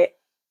saying that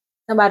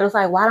somebody was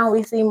like, why don't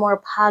we see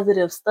more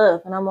positive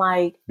stuff? And I'm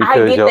like, because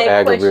I get your that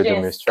algorithm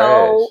question is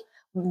trash.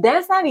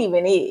 that's not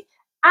even it.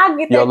 I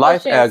get your that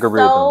life question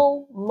algorithm.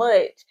 so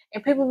much.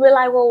 And people be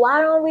like, well, why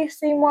don't we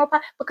see more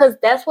because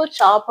that's what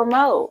y'all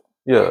promote.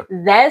 Yeah.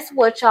 That's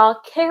what y'all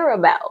care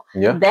about.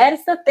 Yeah.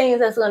 That's the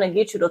things that's going to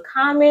get you to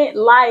comment,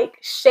 like,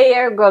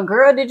 share.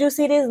 Girl, did you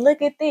see this?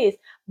 Look at this.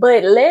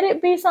 But let it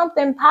be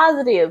something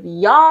positive.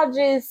 Y'all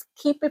just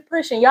keep it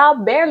pushing.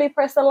 Y'all barely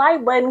press the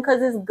like button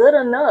because it's good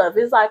enough.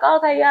 It's like,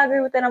 okay, y'all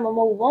agree with that, I'm going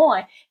to move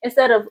on.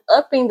 Instead of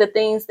upping the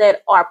things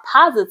that are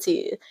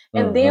positive.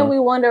 And then we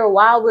wonder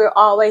why we're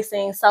always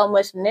seeing so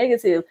much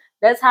negative.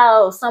 That's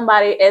how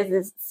somebody as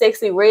this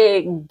Sexy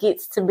Red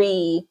gets to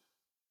be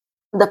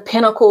the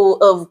pinnacle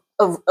of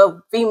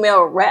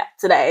female rap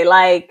today.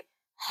 Like,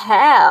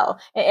 how?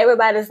 And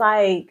everybody's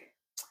like,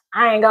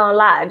 I ain't gonna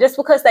lie, just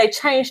because they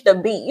changed the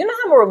beat. You know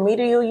how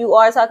remedial you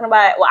are talking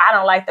about, well, I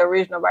don't like the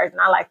original version,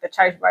 I like the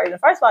church version.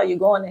 First of all, you're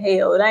going to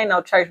hell. It ain't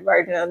no church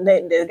version of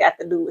nothing that's got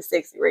to do with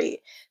Sexy Red.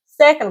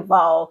 Second of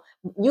all,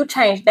 they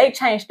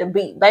changed the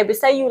beat. Baby,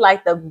 say you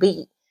like the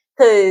beat,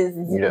 because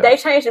they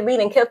changed the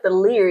beat and kept the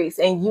lyrics,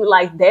 and you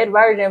like that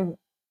version.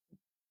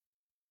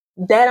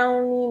 That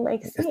don't even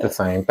make sense. It's the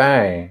same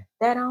thing.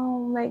 That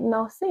don't make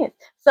no sense.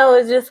 So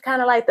it's just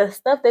kind of like the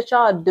stuff that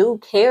y'all do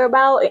care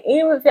about. And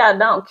even if y'all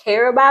don't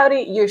care about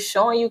it, you're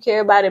showing you care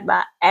about it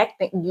by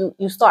acting.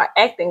 You start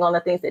acting on the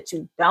things that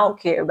you don't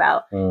care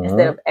about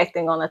instead of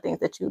acting on the things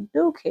that you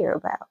do care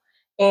about.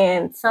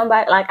 And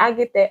somebody, like, I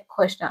get that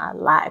question a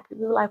lot.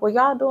 People are like, well,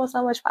 y'all doing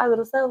so much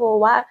positive stuff. Well,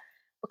 why?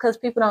 Because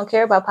people don't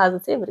care about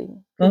positivity.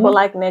 People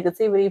like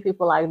negativity.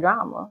 People like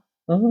drama.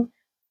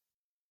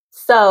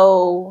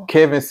 So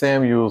Kevin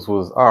Samuels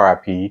was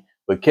RIP,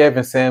 but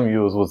Kevin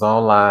Samuels was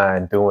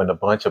online doing a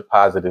bunch of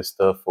positive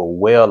stuff for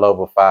well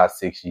over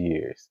 5-6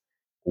 years.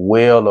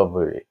 Well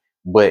over it.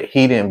 But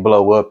he didn't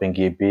blow up and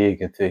get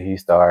big until he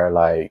started,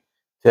 like,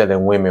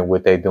 telling women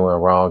what they're doing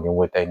wrong and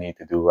what they need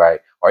to do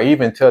right. Or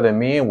even telling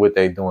men what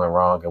they're doing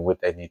wrong and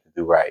what they need to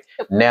do right.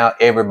 Now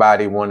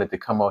everybody wanted to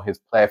come on his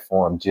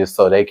platform just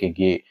so they could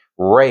get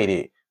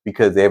rated.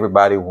 Because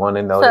everybody want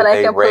to know so that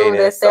they can prove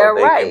that they're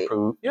right.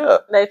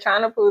 They're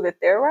trying to prove that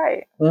they're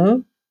right.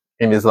 And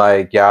it's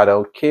like, y'all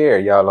don't care.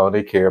 Y'all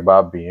only care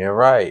about being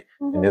right.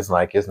 And it's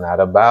like, it's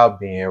not about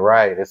being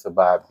right. It's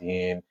about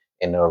being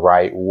in the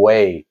right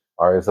way.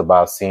 Or it's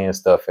about seeing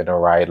stuff in the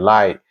right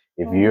light.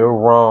 If you're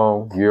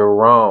wrong, you're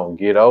wrong.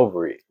 Get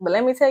over it. But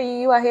let me tell you,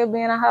 you out here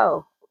being a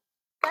hoe.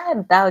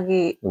 God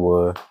doggy.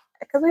 What?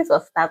 Because we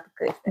supposed to stop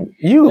the cussing.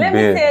 You've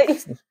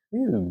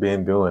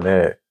been doing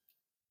that.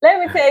 Let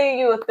me tell you,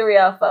 you a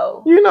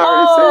 304. You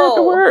already said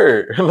the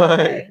word.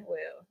 Okay,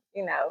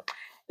 well,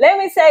 let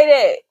me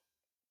say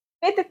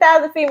that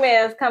 50,000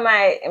 females come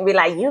out and be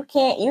like, you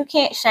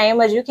can't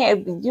shame us, you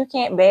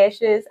can't bash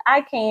us.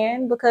 I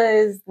can,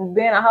 because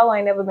being a hoe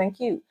ain't never been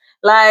cute.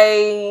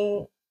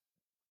 Like,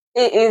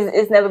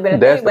 it's never been a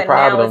That's thing. the but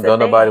problem. Now Don't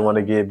nobody want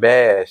to get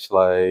bashed.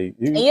 Like,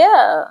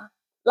 yeah,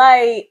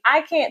 like, I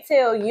can't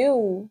tell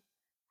you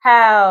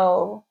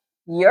how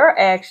your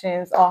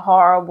actions are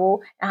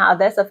horrible and how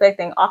that's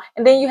affecting all.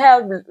 And then you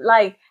have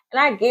like, and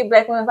I get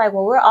black women like,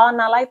 well, we're all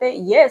not like that.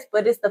 Yes,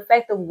 but it's the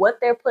fact of what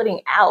they're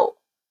putting out.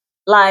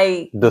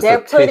 Like The they're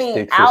putting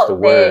statistics is the out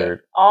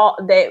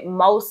that word.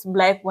 most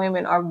black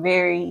women are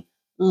very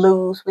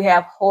loose. We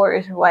have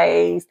whorish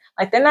ways.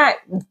 Like they're not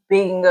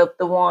bigging up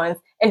the ones.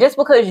 And just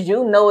because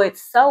you know it,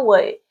 so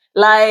what?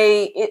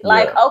 Like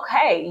like Yeah.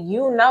 okay,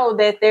 you know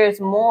that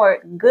there's more,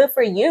 good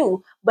for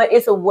you, but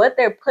it's what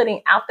they're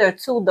putting out there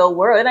to the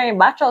world. It ain't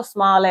about your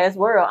small ass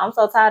world. I'm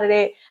so tired of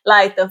that.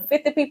 Like the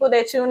 50 people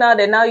that you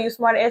know you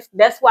smart ass.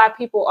 That's why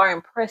people are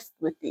impressed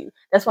with you.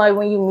 That's why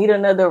when you meet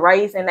another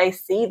race and they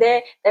see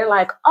that, they're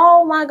like,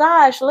 oh my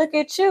gosh, look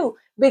at you.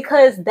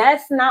 Because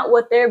that's not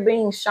what they're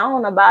being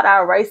shown about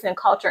our race and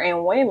culture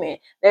and women.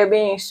 They're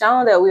being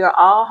shown that we are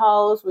all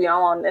hoes. We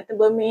don't want nothing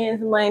but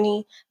men's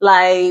money.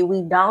 Like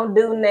we don't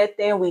do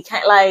nothing. We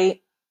can't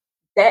like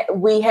that.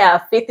 We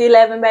have 50,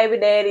 11 baby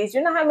daddies.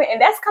 You know how many,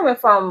 and that's coming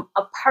from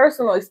a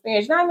personal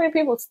experience. You know how many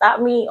people stop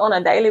me on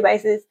a daily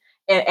basis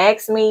and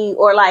ask me,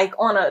 or like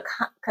on a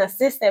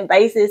consistent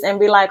basis, and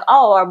be like,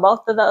 oh, are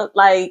both of those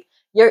like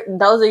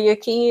those are your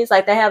kids?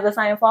 Like they have the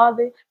same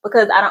father?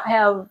 Because I don't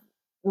have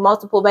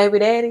multiple baby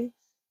daddies,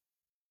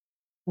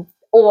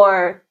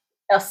 or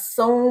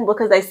assume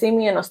because they see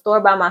me in a store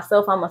by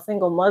myself, I'm a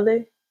single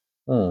mother.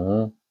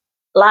 Mm-hmm.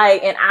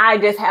 Like, and I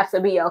just have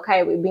to be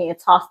okay with being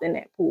tossed in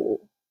that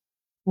pool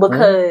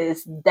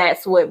because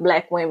that's what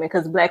black women,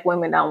 because black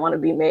women don't want to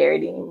be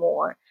married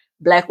anymore.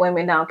 Black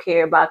women don't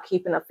care about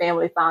keeping a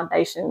family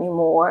foundation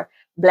anymore.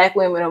 Black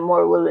women are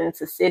more willing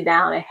to sit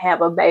down and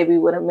have a baby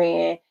with a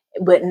man,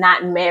 but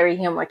not marry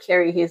him or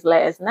carry his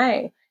last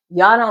name.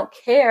 Y'all don't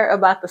care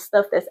about the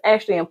stuff that's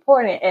actually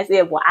important, as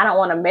if, well, I don't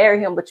want to marry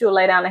him, but you'll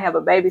lay down and have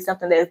a baby,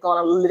 something that's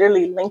going to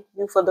literally link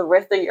you for the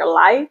rest of your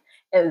life.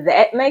 And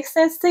that makes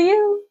sense to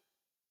you.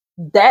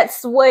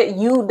 That's what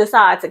you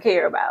decide to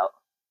care about.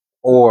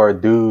 Or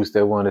dudes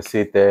that want to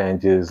sit there and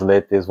just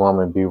let this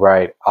woman be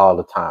right all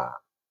the time,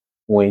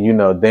 when you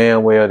know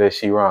damn well that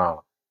she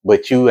wrong,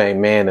 but you ain't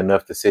man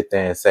enough to sit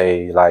there and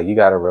say, like, you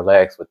got to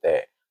relax with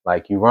that.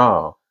 Like, you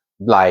wrong.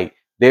 Like,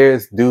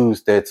 there's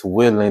dudes that's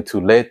willing to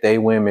let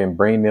their women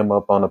bring them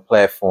up on a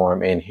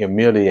platform and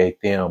humiliate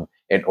them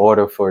in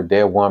order for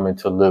their woman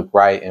to look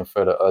right in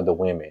front of other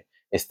women.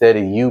 Instead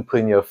of you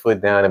putting your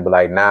foot down and be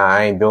like, nah,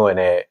 I ain't doing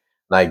that.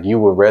 Like, you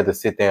would rather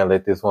sit there and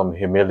let this woman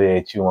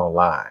humiliate you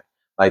online.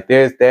 Like,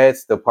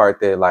 that's the part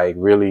that like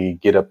really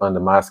get up under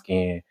my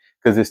skin,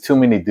 because there's too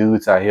many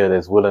dudes out here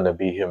that's willing to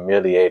be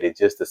humiliated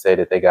just to say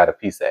that they got a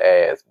piece of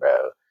ass, bro.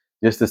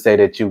 Just to say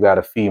that you got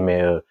a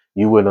female,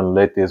 you wouldn't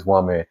let this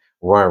woman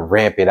run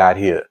rampant out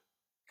here.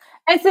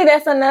 And see,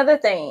 that's another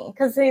thing.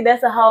 Because, see,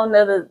 that's a whole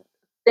nother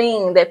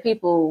thing that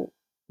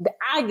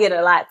I get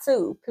a lot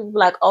too. People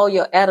like, oh,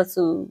 your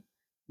attitude.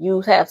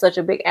 You have such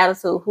a big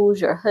attitude. Who's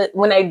your husband?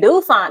 When they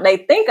do they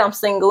think I'm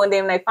single, and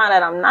then they find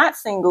out I'm not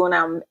single and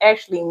I'm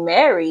actually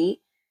married,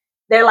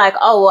 they're like,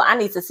 oh, well, I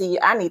need to see you.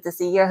 I need to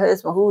see your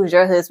husband. Who's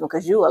your husband?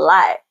 Because you a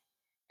lot.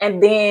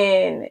 And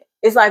then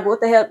it's like,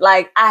 what the hell?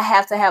 Like, I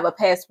have to have a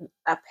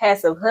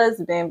passive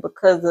husband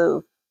because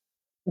of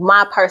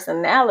my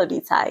personality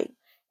type.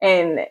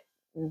 And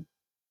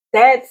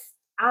that's,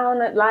 I don't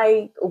know,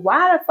 like,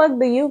 why the fuck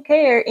do you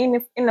care in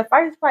the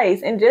first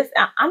place? And just,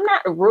 I'm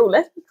not rude.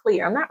 Let's be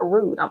clear. I'm not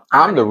rude. I'm the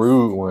honest.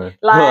 rude one.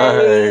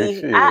 Like,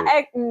 shit.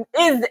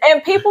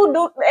 and people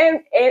do, and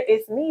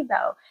it's me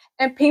though.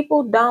 And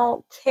people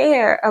don't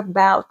care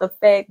about the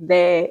fact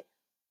that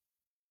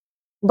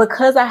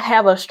because I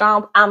have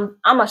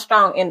I'm a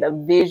strong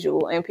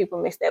individual, and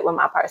people mix that with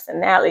my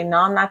personality. No,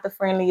 I'm not the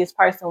friendliest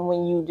person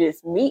when you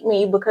just meet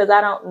me because I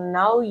don't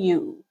know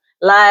you.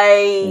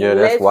 Like, Yeah,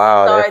 that's let's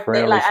wild. That start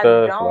friendly like, I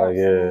stuff. don't Like,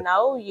 yeah.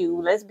 know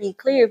you. Let's be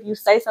clear. If you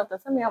say something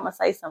to me, I'm gonna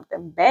say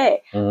something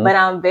back. Mhm. But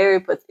I'm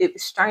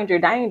it's stranger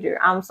danger.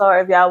 I'm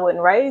sorry if y'all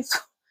wasn't raised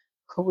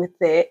with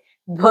that.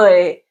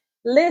 But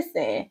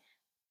listen,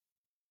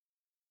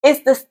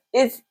 it's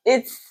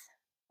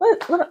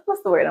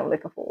what's the word I'm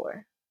looking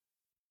for?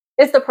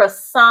 It's the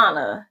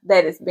persona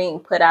that is being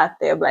put out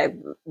there,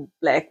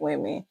 black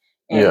women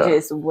and Yeah.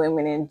 just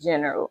women in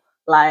general.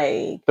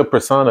 Like, The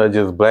persona of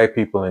just black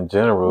people in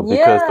general,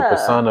 because the yeah,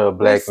 persona of we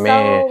black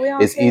man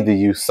don't is care. either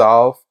you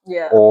soft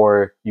Yeah.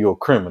 or you a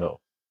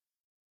criminal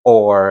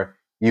or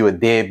you a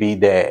deadbeat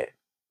dad.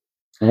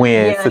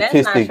 When Yeah, that's not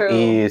statistic true.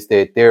 is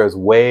that there's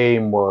way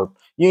more.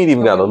 You ain't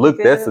even Want me gotta to look look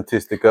it that up?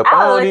 statistic up. I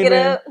I'll don't look it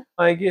even up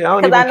like. Yeah,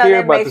 I don't because I even know care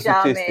that about the makes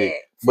y'all statistic. mad.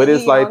 But To it's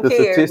you, you like don't the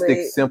care, statistic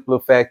but simple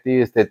fact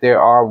is that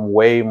there are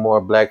way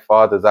more black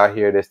fathers out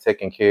here that's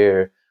taking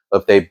care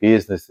of their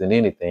business than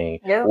anything.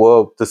 yeah.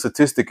 Well, the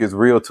statistic is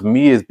real to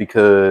me is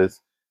because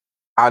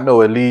I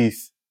know at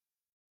least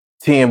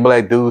 10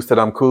 black dudes that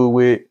I'm cool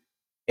with,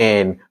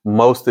 and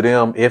most of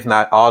them, if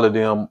not all of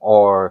them,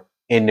 are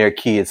in their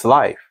kids'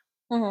 life.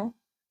 Mm-hmm.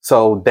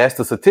 So that's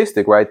the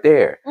statistic right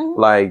there. Mm-hmm.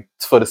 Like,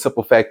 for the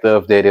simple fact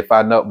of that, if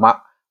I know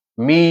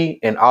me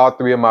and all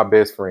three of my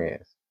best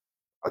friends,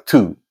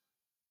 two,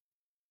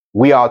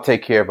 we all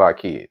take care of our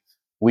kids.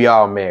 We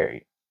all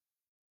married.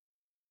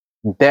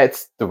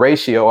 that's the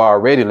ratio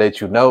already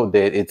let you know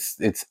that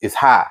it's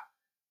high.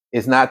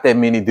 It's not that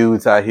many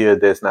dudes out here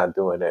that's not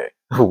doing that.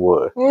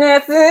 What?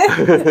 That's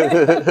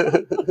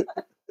it.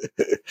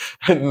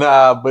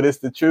 Nah, but it's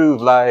the truth.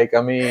 Like,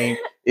 I mean,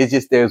 it's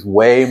just there's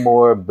way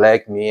more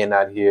black men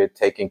out here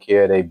taking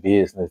care of their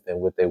business than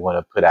what they want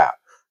to put out.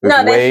 There's No,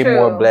 that's way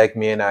more true. black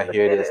men out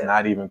here that's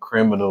not even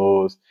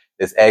criminals,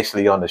 that's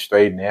actually on the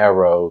straight and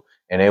narrow,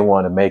 and they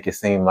want to make it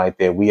seem like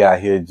that we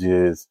out here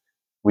just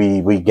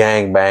we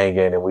gang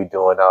banging and we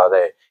doing all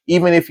that.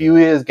 Even if you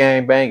is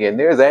gang banging,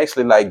 there's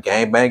actually like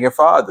gang banging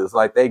fathers,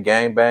 like they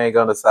gang bang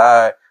on the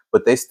side,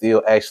 but they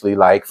still actually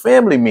like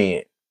family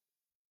men.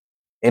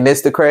 And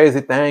it's the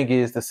crazy thing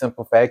is the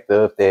simple fact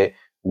of that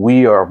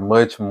we are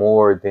much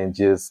more than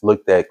just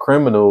looked at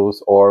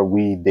criminals or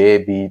we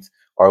deadbeats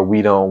or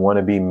we don't want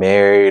to be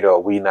married or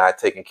we not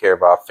taking care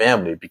of our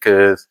family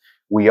because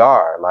we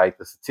are. Like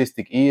the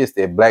statistic is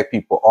that black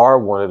people are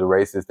one of the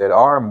races that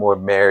are more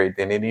married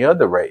than any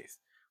other race.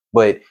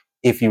 But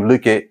if you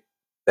look at,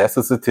 that's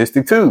a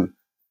statistic too.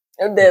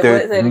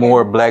 There's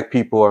more black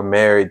people are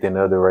married than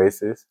other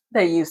races.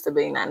 They used to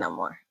be, not no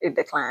more. It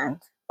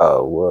declined.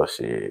 Oh, well,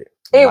 shit.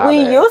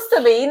 Used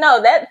to be,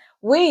 that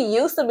we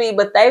used to be,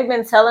 but they've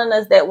been telling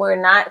us that we're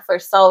not for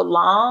so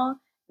long.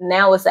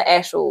 Now it's an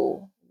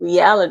actual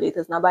reality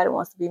because nobody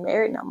wants to be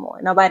married no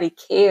more. Nobody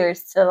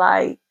cares to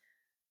like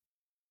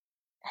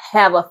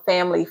have a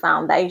family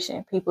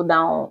foundation. People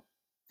don't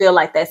feel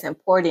like that's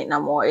important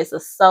no more. It's a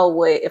so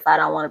what if I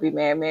don't want to be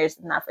married? Marriage is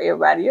not for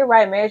everybody. You're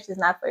right, marriage is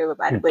not for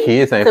everybody. But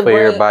kids ain't for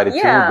everybody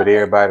too, but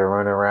everybody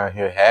running around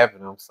here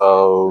having them.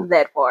 So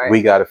that part.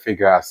 We got to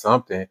figure out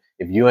something.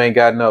 If you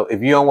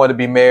don't want to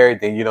be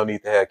married, then you don't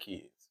need to have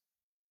kids.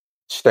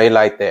 Straight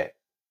like that.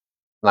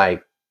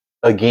 Like,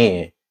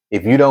 again,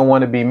 if you don't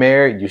want to be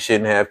married, you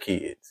shouldn't have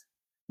kids.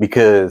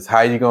 Because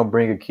how you going to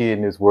bring a kid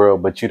in this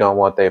world, but you don't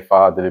want their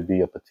father to be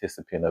a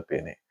participant up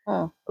in it?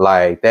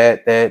 Like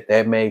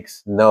that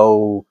makes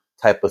no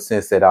type of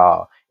sense at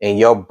all. And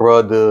your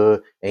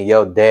brother and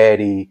your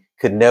daddy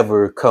could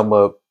never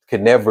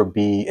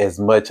be as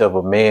much of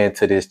a man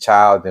to this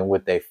child than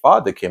what their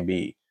father can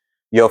be.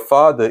 Your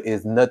father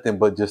is nothing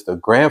but just a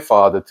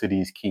grandfather to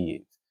these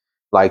kids.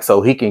 Like,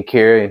 so he can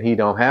care and he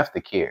don't have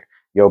to care.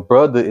 Your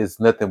brother is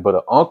nothing but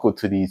an uncle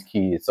to these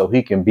kids. So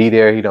he can be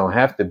there. He don't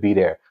have to be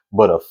there.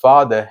 But a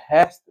father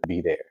has to be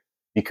there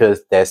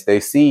because that's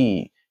their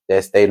seed.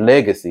 That's their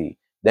legacy.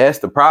 That's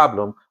the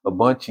problem. A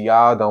bunch of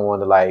y'all don't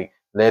want to like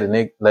let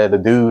a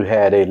dude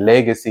have a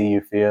legacy.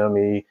 You feel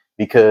me?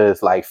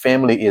 Because like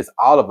family is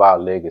all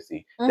about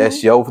legacy. Mm-hmm.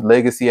 That's your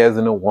legacy as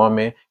in a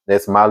woman.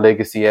 That's my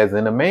legacy as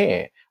in a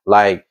man.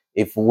 Like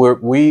if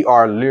we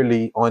are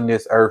literally on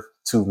this earth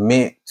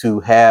meant to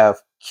have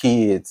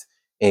kids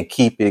and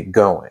keep it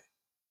going.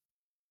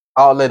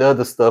 All that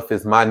other stuff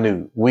is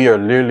minute. We are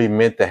literally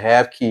meant to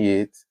have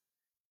kids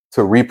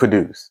to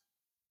reproduce,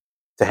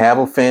 to have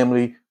a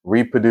family,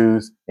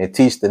 reproduce, and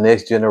teach the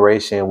next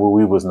generation what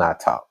we was not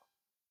taught.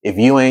 If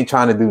you ain't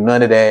trying to do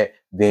none of that,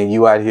 then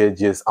you out here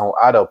just on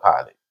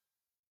autopilot.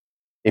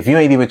 If you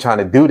ain't even trying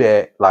to do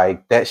that,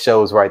 like that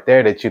shows right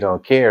there that you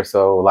don't care.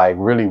 So like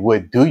really,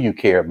 what do you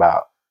care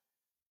about?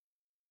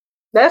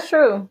 That's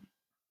true.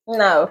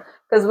 No,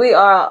 because we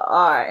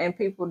are, and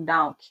people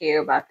don't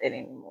care about that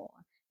anymore.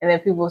 And then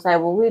people say,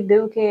 well, we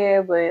do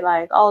care, but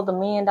like, oh, the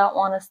men don't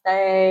want to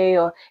stay.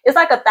 Or it's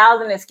like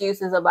 1,000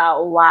 excuses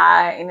about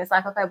why. And it's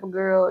like, okay, but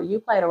girl, you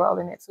played a role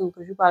in it too,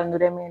 because you probably knew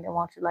that man didn't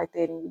want you like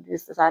that and you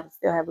just decided to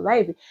still have a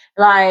baby.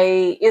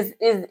 Like,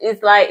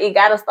 it's like, it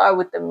got to start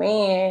with the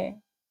men,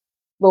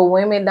 but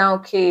women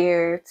don't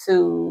care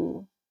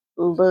to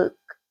look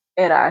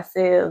at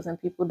ourselves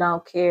and people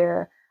don't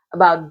care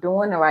about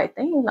doing the right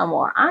thing no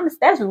more. Honestly,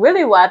 that's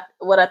really what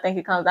I think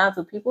it comes down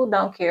to. People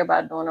don't care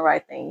about doing the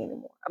right thing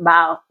anymore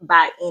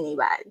by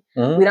anybody.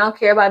 Mm-hmm. We don't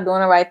care about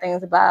doing the right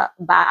things by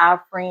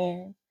our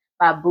friends,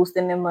 by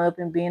boosting them up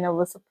and being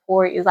able to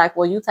support. It's like,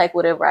 well, you take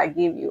whatever I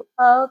give you.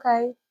 Oh,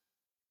 okay.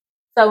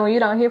 So when you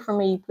don't hear from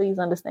me, please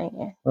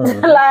understand.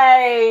 Mm-hmm.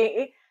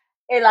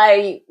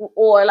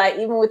 Or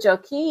even with your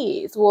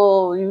kids,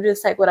 well, you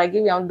just take what I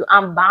give you.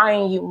 I'm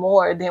buying you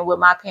more than what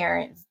my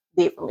parents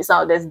did for me.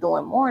 So that's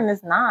doing more, and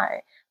it's not.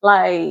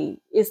 Like,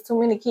 it's too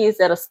many kids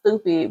that are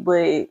stupid,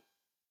 but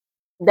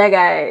they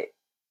got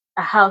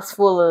a house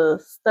full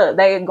of stuff.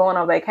 They going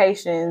on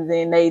vacations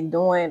and they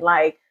doing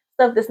like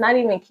stuff that's not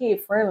even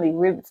kid friendly,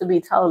 to be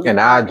totally in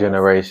honest. Our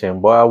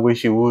generation, boy, I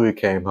wish you would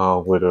came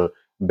home with a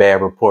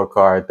bad report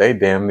card. They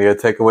damn near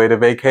take away the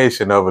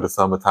vacation over the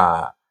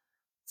summertime.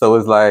 So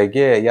it's like,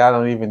 yeah, y'all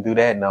don't even do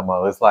that no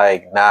more. It's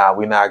like, nah,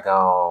 we're not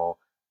gonna.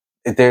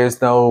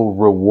 There's no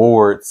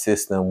reward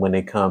system when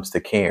it comes to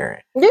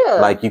caring. Yeah.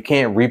 Like, you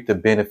can't reap the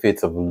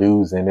benefits of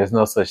losing. There's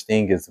no such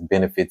thing as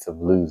benefits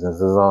of losing.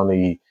 There's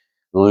only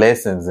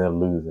lessons in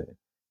losing.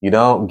 You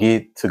don't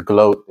get to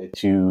gloat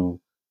that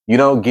you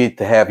don't get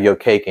to have your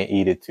cake and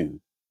eat it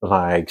too.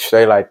 Like,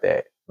 straight like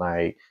that.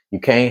 Like, you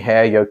can't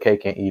have your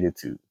cake and eat it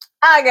too.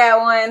 I got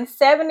one.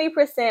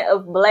 70%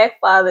 of Black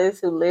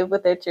fathers who live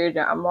with their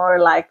children are more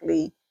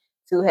likely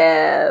to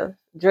have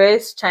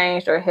dress,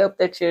 change, or help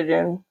their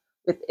children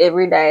with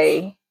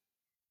everyday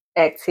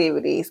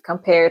activities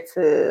compared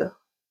to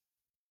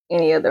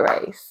any other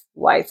race,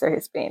 whites or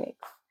Hispanics.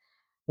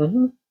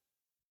 Mm-hmm.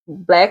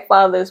 Black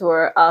fathers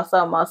were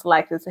also most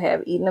likely to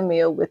have eaten a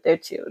meal with their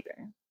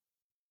children.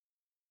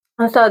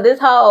 And so this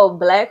whole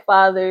black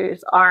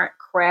fathers aren't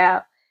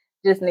crap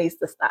just needs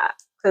to stop.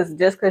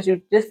 Because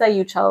you just say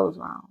you chose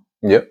wrong.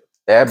 Yep.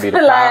 That'd be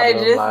the like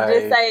problem.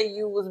 just say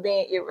you was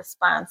being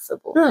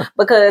irresponsible. Yeah.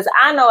 Because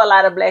I know a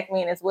lot of black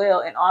men as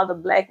well, and all the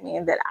black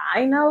men that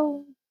I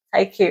know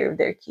take care of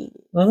their kids.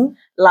 Mm-hmm.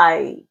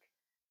 Like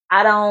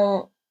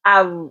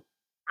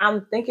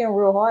I'm thinking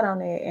real hard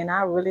on it, and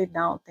I really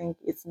don't think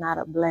it's not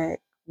a black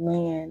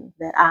man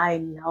that I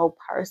know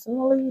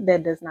personally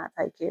that does not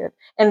take care of.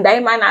 And they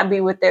might not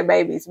be with their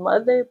baby's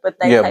mother, but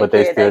they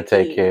still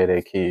take care of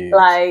their kids.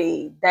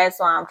 Like that's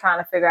why I'm trying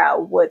to figure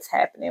out what's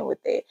happening with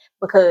it,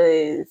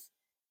 because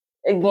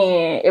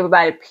again,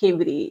 everybody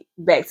pivoted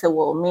back to,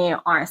 well, men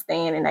aren't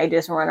staying and they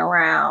just run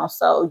around,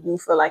 so you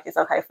feel like it's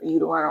okay for you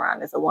to run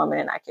around as a woman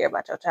and not care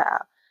about your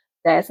child.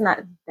 It's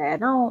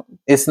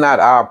not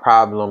our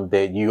problem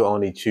that you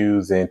only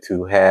choosing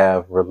to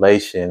have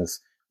relations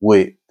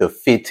with the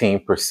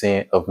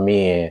 15% of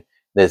men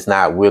that's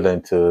not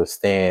willing to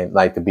stand,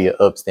 like to be an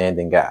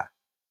upstanding guy.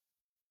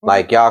 Mm-hmm.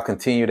 Like y'all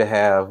continue to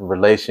have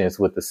relations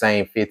with the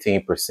same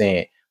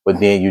 15%,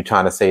 but then you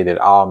trying to say that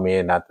all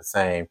men not the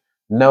same.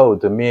 No,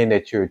 the men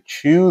that you're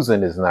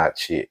choosing is not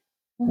shit.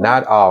 Mm-hmm.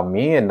 Not all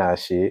men not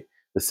shit.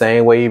 The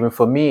same way even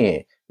for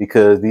men.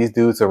 Because these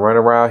dudes are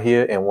running around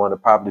here and want to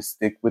probably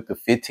stick with the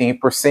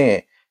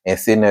 15% and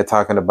sitting there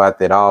talking about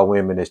that all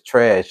women is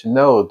trash.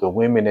 No, the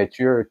women that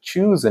you're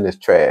choosing is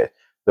trash.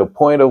 The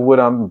point of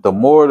the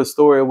moral of the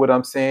story of what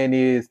I'm saying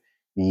is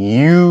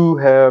you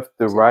have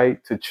the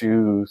right to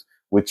choose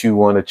what you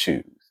want to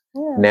choose.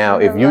 Yeah, now,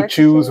 if you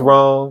choose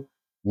wrong,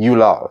 you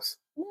lost.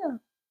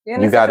 Yeah.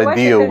 You got to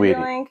deal with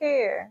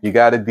it. You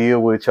got to deal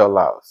with your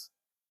loss.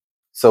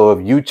 So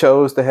if you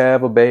chose to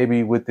have a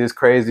baby with this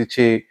crazy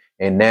chick,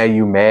 and now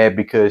you mad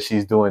because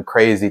she's doing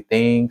crazy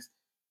things,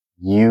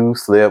 you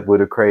slept with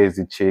a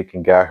crazy chick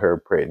and got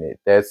her pregnant.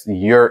 That's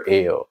your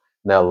L.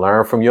 Now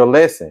learn from your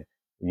lesson.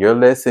 Your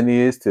lesson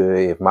is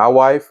to,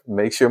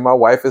 make sure my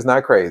wife is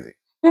not crazy.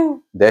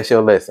 That's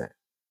your lesson.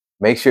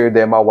 Make sure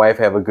that my wife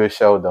have a good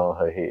shoulder on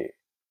her head.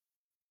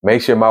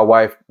 Make sure my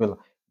wife,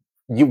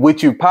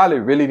 what you probably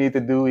really need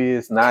to do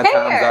is 9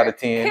 times out of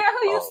 10. Care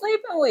who you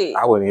sleeping with.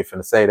 I wasn't even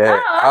finna say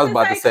that. I was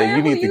about to say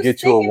you need to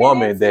get you a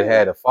woman that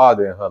had a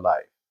father in her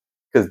life.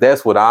 Because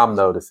that's what I'm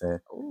noticing.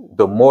 Ooh.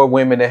 The more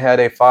women that have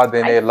their father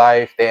in their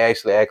life, they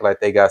actually act like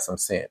they got some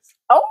sense.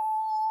 Oh.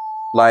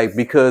 Like,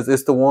 because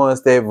it's the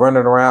ones that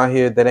running around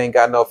here that ain't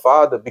got no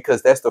father,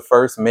 because that's the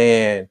first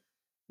man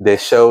that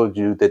showed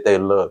you that they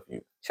love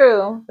you.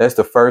 True. That's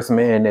the first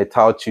man that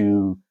taught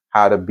you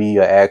how to be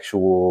an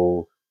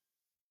actual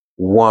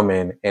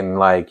woman and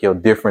like your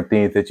different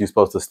things that you're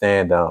supposed to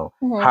stand on.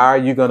 Mm-hmm. How are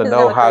you going to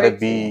know how to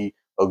be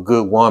a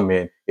good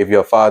woman if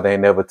your father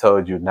ain't never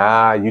told you,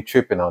 nah, you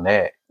tripping on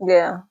that?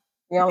 Yeah.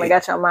 You only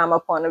got your mama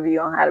point of view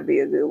on how to be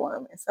a good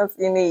woman. So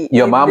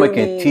your mama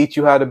can teach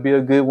you how to be a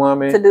good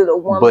woman, to do the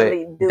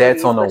womanly duties,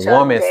 that's on the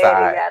woman's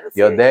side.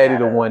 Your daddy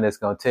the one that's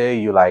gonna tell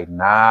you like,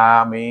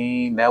 nah, I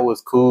mean, that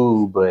was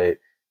cool, but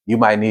you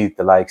might need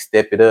to like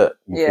step it up.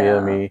 You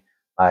feel me?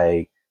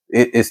 Like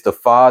it's the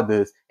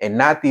fathers, and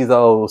not these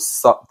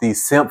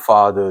simp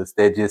fathers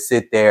that just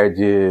sit there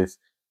just,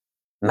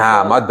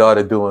 nah, my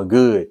daughter doing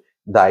good.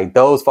 Like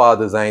those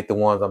fathers ain't the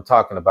ones I'm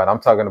talking about. I'm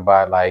talking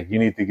about like you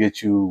need to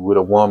get you with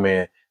a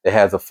woman that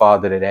has a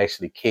father that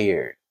actually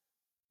cared.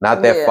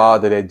 Not that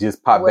father that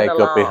just popped back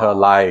up in her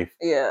life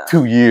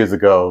 2 years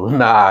ago.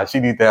 Nah, she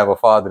needs to have a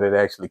father that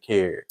actually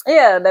cared.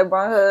 Yeah, that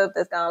brought her up,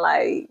 that's gonna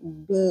like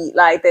be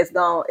like, that's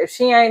gonna, if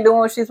she ain't doing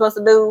what she's supposed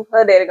to do,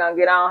 her daddy gonna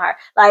get on her.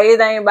 Like it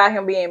ain't about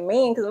him being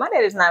mean, because my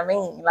daddy's not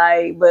mean.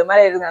 Like, but my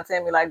daddy's gonna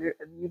tell me like,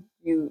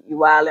 you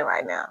wilding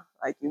right now.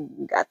 Like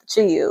you got to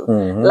chill.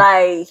 Mm-hmm.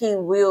 Like he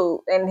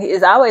will, and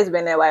it's always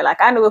been that way. Like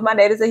I knew if my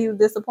daddy said he was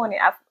disappointed,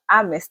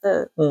 I messed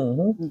up.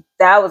 Mm-hmm.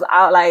 That was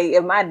all. Like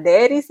if my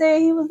daddy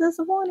said he was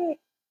disappointed,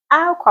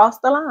 I'll cross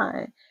the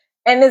line.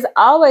 And it's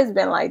always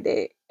been like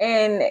that.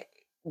 And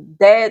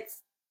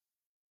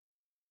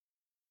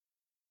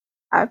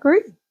I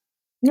agree.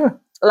 Yeah.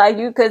 Like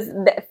because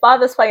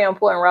fathers play an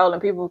important role,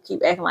 and people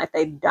keep acting like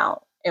they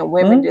don't. And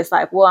women just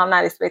like, well, I'm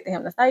not expecting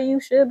him to say.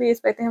 You should be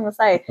expecting him to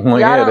say. Y'all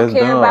don't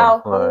care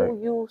about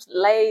who you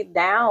laid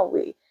down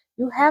with.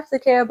 You have to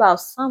care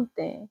about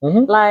something.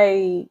 Mm-hmm.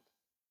 Like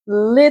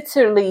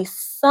literally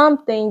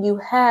something you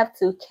have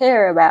to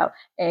care about.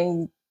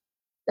 And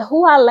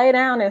who I lay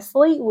down and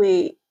sleep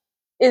with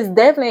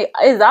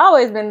it's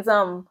always been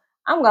something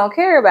I'm gonna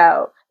care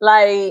about.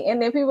 Like,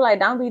 and then people like,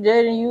 don't be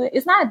judging you.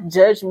 It's not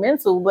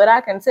judgmental, but I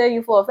can tell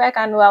you for a fact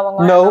I knew I wasn't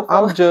going to. No,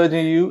 I'm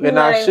judging you, and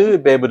I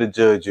should be able to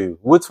judge you.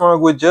 What's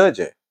wrong with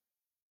judging?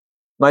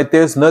 Like,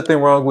 there's nothing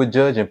wrong with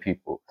judging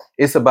people.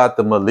 It's about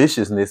the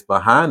maliciousness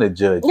behind the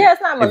judging. Yeah,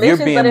 it's not malicious. If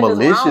you're being but if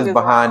malicious it's wrong,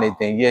 behind it's it,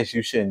 then yes,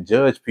 you shouldn't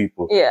judge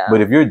people. Yeah.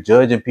 But if you're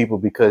judging people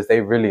because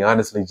they really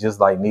honestly just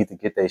like need to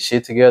get their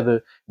shit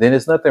together, then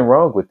there's nothing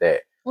wrong with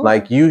that.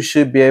 Like, you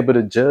should be able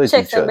to judge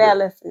checks each and other.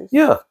 balances.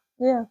 Yeah.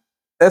 Yeah.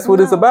 That's what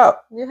it's about.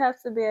 You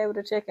have to be able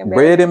to check and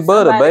balance. Bread and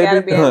butter, Somebody baby.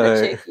 gotta be able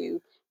to check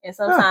you. And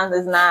sometimes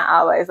it's not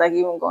always, like,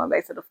 even going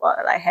back to the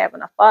father, like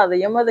having a father.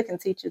 Your mother can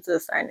teach you to a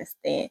certain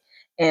extent.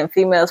 And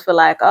females feel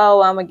like,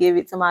 oh, I'm going to give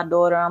it to my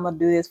daughter. I'm going to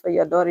do this for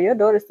your daughter. Your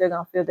daughter's still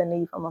going to feel the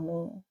need from a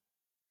man.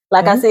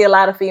 Like, I see a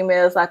lot of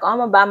females like, oh, I'm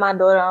going to buy my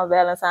daughter on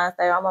Valentine's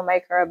Day. I'm going to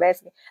make her a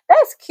basket.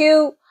 That's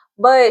cute,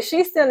 but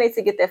she still needs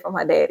to get that from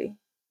her daddy.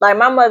 Like,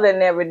 my mother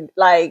never,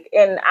 like,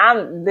 and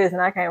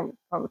I came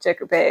from a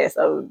checker past,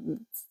 so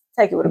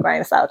take it with a grain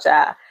of salt,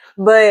 child.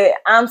 But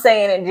I'm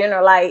saying in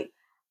general, like,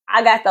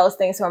 I got those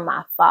things from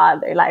my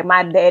father. Like,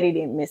 my daddy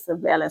didn't miss a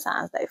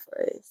Valentine's Day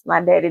for us. My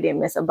daddy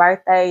didn't miss a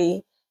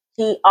birthday.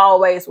 He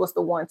always was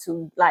the one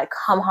to, like,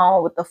 come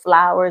home with the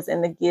flowers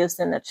and the gifts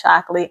and the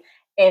chocolate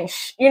and,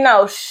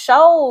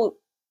 showed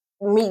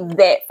me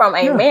that from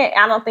a man.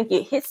 I don't think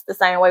it hits the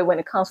same way when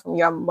it comes from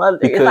your mother.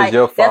 Because it's like,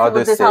 your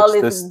father that's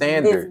sets the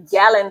standards. This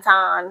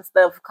Galentine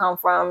stuff come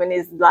from, and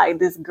it's like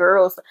this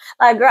girl.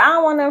 Like, girl, I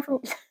don't want them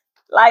from...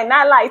 Like,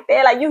 not like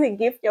that. Like, you can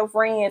gift your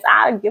friends.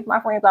 I gift my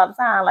friends all the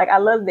time. Like, I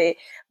love that.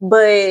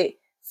 But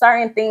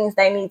certain things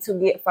they need to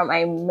get from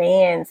a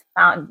man's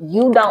found.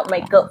 You don't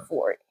make up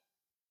for it.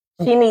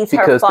 She needs her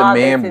father. Because the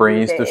man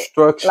brings the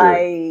structure.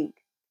 Like,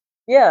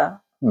 yeah.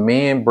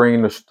 Men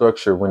bring the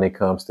structure when it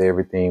comes to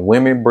everything.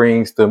 Women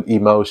brings the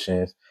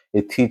emotions.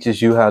 It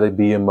teaches you how to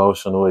be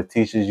emotional. It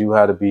teaches you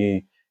how to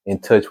be in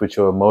touch with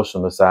your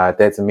emotional side.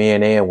 That's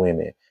men and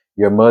women.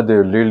 Your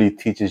mother literally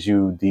teaches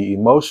you the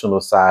emotional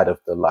side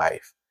of the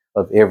life,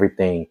 of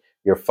everything.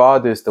 Your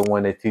father is the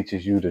one that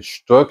teaches you the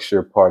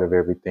structure part of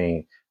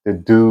everything, the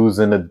do's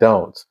and the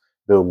don'ts,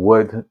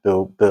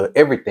 the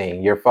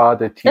everything. Your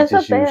father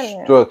teaches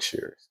you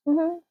structures.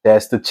 Mm-hmm.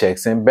 That's the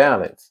checks and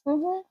balance.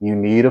 Mm-hmm. You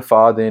need a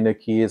father in a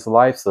kid's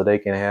life so they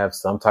can have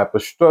some type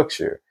of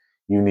structure.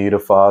 You need a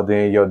father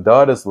in your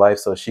daughter's life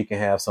so she can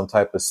have some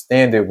type of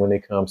standard when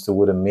it comes to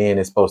what a man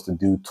is supposed to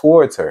do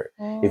towards her.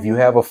 Mm. If you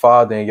have a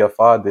father and your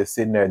father is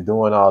sitting there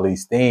doing all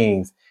these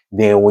things,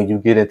 then when you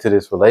get into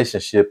this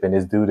relationship and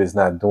this dude is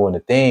not doing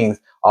the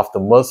things off the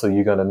muscle,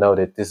 you're going to know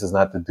that this is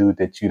not the dude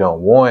that you don't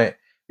want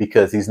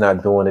because he's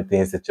not doing the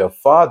things that your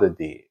father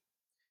did.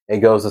 It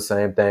goes the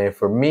same thing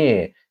for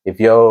men. If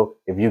you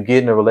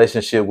get in a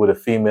relationship with a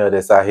female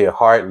that's out here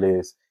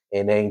heartless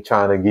and ain't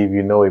trying to give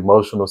you no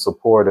emotional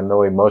support or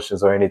no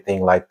emotions or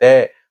anything like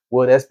that,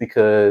 well, that's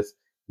because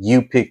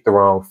you picked the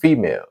wrong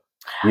female.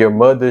 Your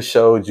mother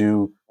showed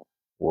you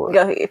what?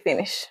 Go ahead,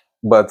 finish.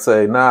 But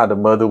say, the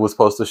mother was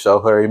supposed to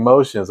show her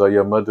emotions, or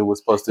your mother was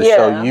supposed to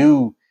show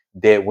you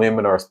that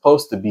women are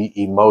supposed to be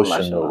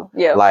emotional.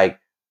 Like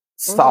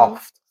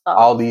soft.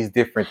 All these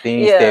different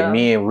things that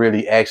men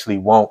really actually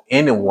want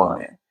in a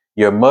woman.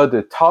 Your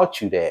mother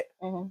taught you that.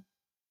 Mm-hmm.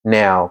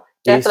 Now,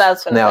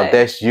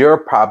 that's your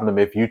problem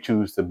if you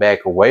choose to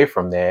back away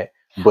from that.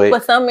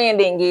 But some men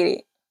didn't get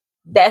it.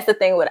 That's the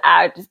thing with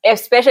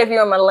especially if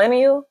you're a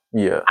millennial.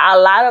 Yeah. A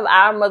lot of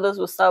our mothers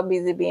were so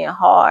busy being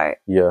hard.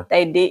 Yeah.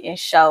 They didn't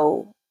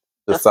show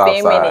the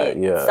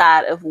feminine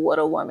side of what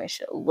a woman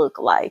should look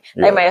like.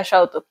 Yeah. They may have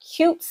showed the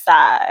cute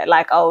side,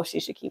 like, oh,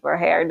 she should keep her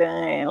hair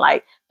done,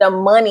 like the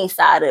money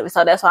side of it.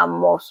 So that's why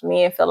most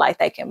men feel like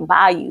they can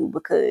buy you,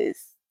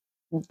 because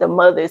the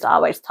mothers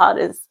always taught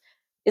us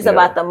it's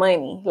about the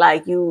money.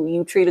 Like,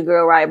 you treat a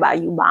girl right by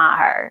you buying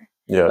her.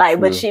 Yeah, like,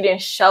 true. But she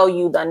didn't show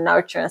you the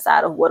nurturing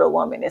side of what a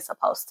woman is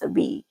supposed to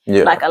be.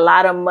 Yeah. Like, a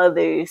lot of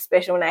mothers,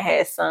 especially when they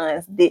had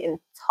sons, didn't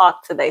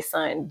talk to their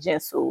son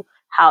gentle,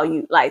 how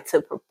you like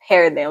to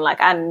prepare them. Like,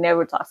 I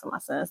never talk to my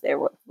sons that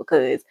rough,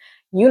 because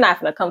you're not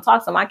gonna come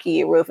talk to my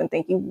kid rough and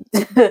think you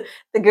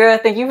the girl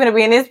think you gonna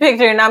be in this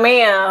picture, and I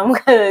am,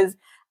 because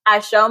I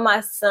show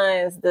my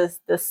sons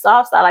the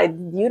soft side. Like,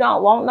 you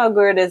don't want no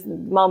girl that's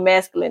more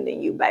masculine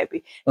than you,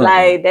 baby. Mm-hmm.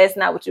 Like, that's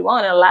not what you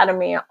want. And a lot of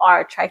men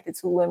are attracted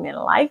to women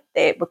like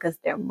that because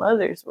their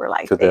mothers were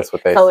like that. That's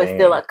what they're so saying. It's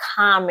still a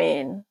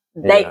common.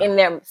 They in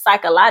them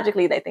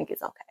psychologically they think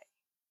it's okay.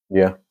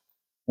 Yeah.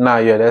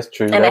 That's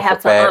true. And they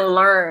have to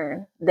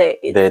unlearn that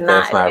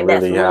that's not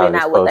really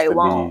what they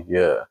want. Be.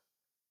 Yeah.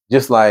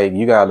 Just like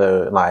you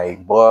gotta,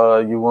 like,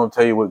 boy, you won't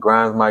tell you what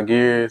grinds my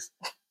gears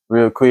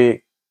real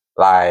quick.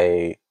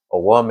 Like, a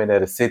woman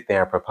that'll sit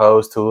there and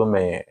propose to a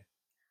man.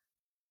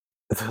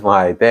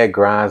 Like, that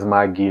grinds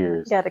my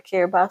gears. You gotta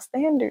care about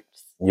standards.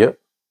 Yep.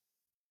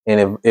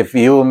 And if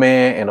you a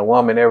man and a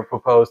woman ever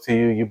propose to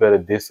you, you better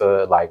diss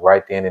her, like,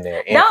 right then and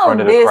there in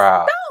front of the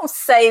crowd. Don't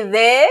say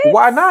that.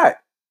 Why not?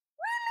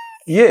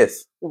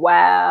 Yes.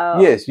 Wow.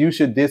 Yes, you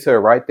should diss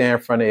her right there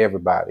in front of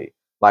everybody.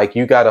 Like,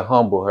 you gotta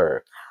humble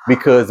her.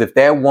 Because if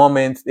that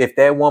woman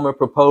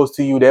proposed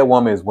to you, that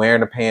woman is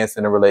wearing the pants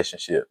in a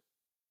relationship.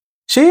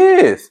 She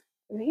is.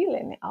 You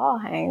letting it all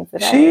hang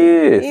today. She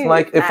is.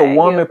 Like, if a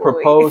woman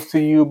proposed to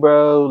you,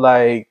 bro,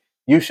 like,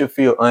 you should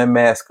feel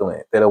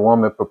unmasculine that a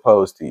woman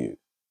proposed to you.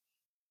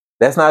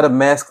 That's not a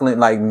masculine,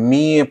 like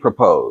men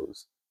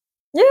propose.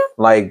 Yeah.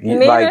 Like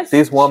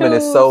this woman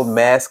is so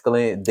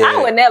masculine that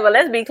I would never.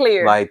 Let's be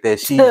clear. Like that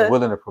she's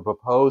willing to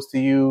propose to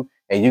you,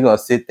 and you're gonna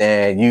sit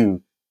there and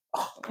you,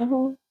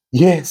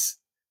 yes.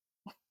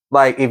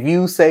 Like if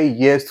you say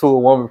yes to a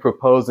woman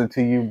proposing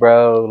to you,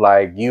 bro,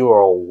 like you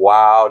are a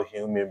wild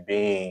human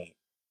being.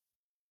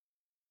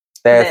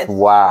 That's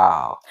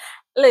wild.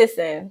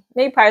 Listen,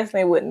 me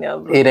personally would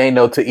never. It ain't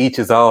no to each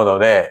his own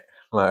on that.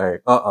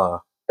 Like,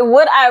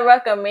 Would I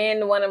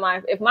recommend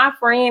if my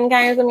friend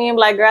came to me and be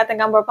like, girl, I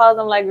think I'm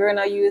proposing, I'm like, girl,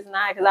 no, you is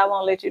not, because I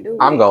won't let you do it.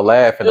 I'm going to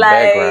laugh in the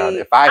background.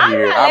 If I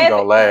hear it, I'm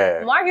going to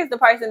laugh. Mark is the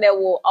person that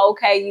will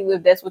okay you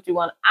if that's what you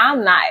want.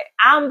 I'm not.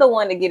 I'm the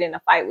one to get in a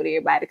fight with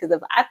everybody, because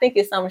if I think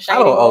it's something shady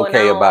going on. I don't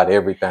okay about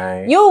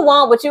everything. You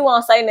won't, but you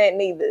won't say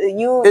nothing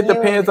either. It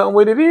depends on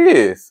what it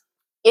is.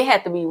 It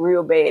had to be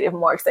real bad if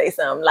Mark say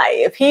something. Like,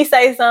 if he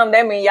say something,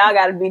 that means y'all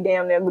got to be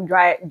damn near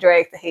dragged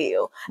to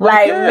hell.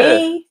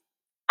 Me,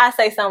 I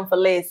say something for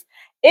less.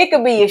 It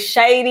could be a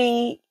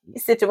shady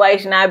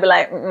situation. I'd be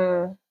like,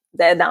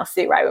 that don't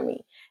sit right with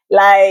me.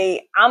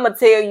 Like, I'm going to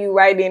tell you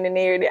right then and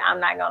there that I'm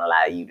not going to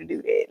allow you to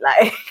do that.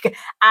 Like,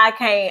 I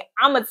can't.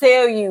 I'm going to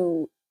tell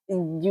you,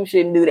 you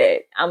shouldn't do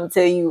that. I'm going to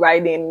tell you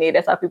right then and there.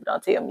 That's why people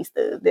don't tell me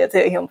stuff. They'll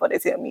tell him before they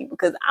tell me,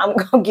 because I'm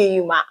going to give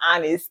you my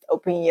honest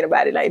opinion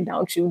about it. Like,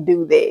 don't you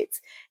do that.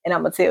 And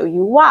I'm going to tell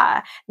you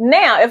why.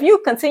 Now, if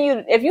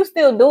you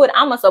still do it,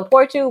 I'm going to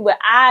support you, but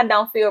I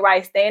don't feel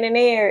right standing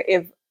there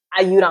if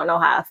you don't know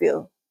how I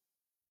feel.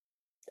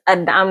 I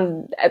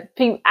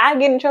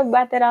get in trouble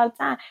about that all the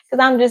time,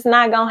 because I'm just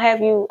not gonna have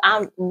you.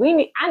 I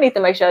need to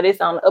make sure this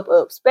on the up,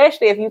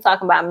 especially if you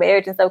talking about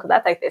marriage and stuff, because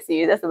I take that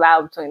serious. That's a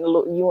vow between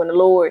you and the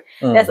Lord.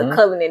 That's a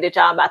covenant that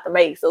y'all about to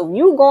make. So if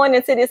you going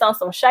into this on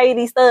some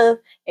shady stuff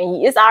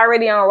and it's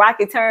already on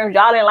rocky terms,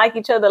 y'all didn't like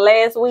each other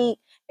last week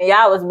and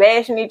y'all was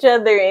bashing each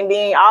other, and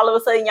then all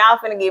of a sudden y'all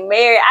finna get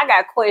married, I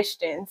got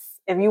questions.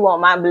 If you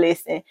want my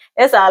blessing,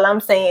 that's all I'm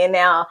saying.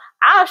 Now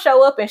I'll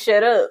show up and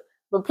shut up.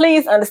 But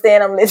please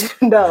understand, I'm letting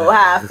you know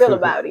how I feel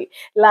about it.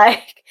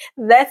 Like,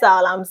 that's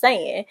all I'm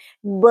saying.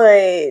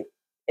 But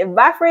if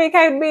my friend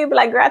came to me and be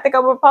like, girl, I think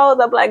I'm proposed,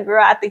 I'll be like,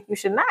 girl, I think you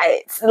should not.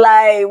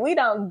 Like, we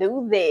don't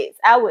do that.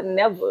 I would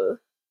never.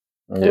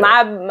 Yeah.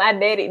 My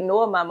daddy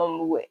nor my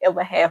mama would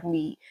ever have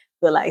me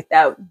feel like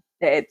that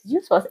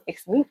you supposed to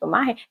ask me for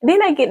my hand. And then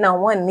they getting on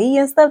one knee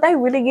and stuff. They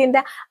really getting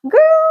down. Girl,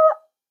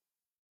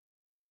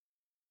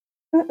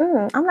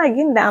 I'm not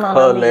getting down on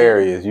her.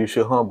 Hilarious. You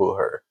should humble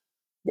her.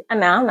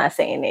 No, I'm not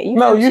saying that. You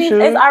should.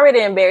 It's already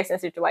an embarrassing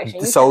situation.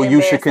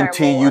 You should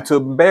continue to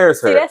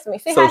embarrass her. See, that's me.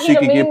 See, so she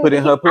can get put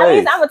in her place. At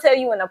least I'm gonna tell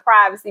you in the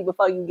privacy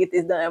before you get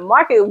this done.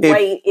 Market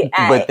wait.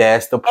 But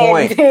that's the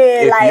point.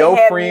 If your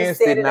friends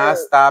did not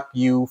stop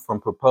you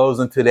from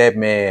proposing to that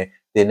man,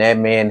 then that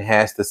man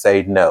has to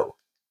say no.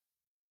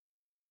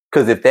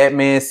 Because if that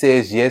man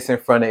says yes in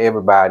front of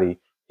everybody,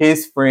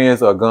 his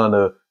friends are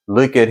gonna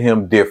look at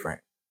him different.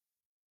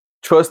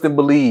 Trust and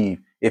believe.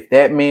 If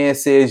that man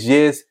says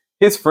yes,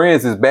 his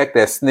friends is back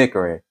there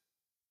snickering,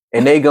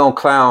 and they gonna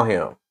clown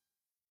him.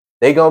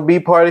 They gonna be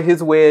part of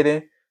his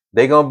wedding.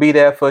 They gonna be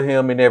there for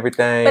him and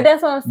everything. But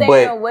that's what I'm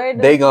saying.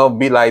 But they gonna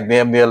be like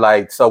damn near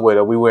like, so what?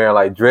 Are we wearing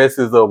like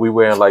dresses or are we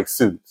wearing like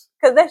suits?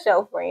 Because that's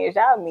your friends.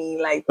 Y'all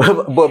mean like.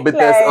 but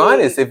that's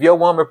honest. If your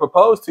woman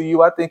proposed to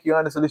you, I think you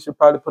honestly should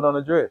probably put on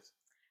a dress.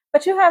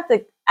 But you have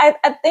to.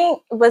 I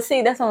think. But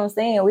see, that's what I'm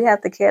saying. We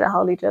have to care to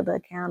hold each other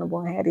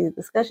accountable and have these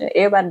discussions.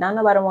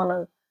 Nobody want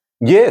to.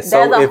 Yes,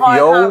 so if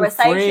your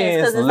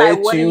friends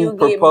let you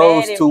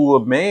propose to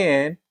a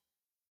man,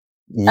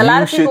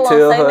 you should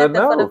tell her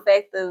no. For the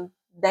fact of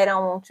they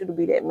don't want you to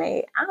be that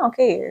mad. I don't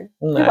care.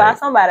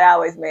 Somebody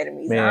always mad at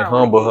me. Man,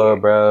 humble her,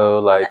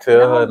 bro. Like,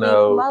 tell her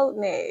no.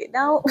 Promoting it.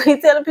 Don't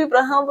be telling people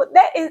to humble.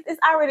 It's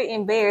already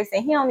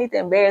embarrassing. He don't need to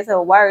embarrass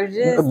her words.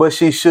 But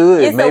she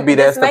should. Maybe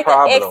that's the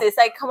problem. Exit.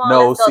 Say, come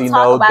on, let's go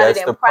talk about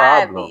it in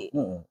private.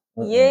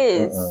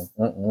 Yes.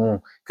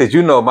 Because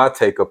you know my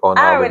take up on all of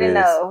this. I already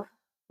know.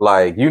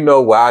 Like, you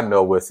know where I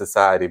know where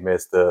society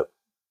messed up.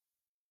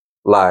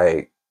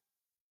 Like,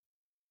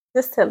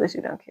 just tell us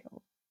you don't care.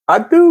 I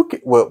do.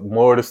 Well,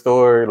 more of the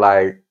story,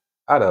 like,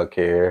 I don't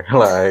care.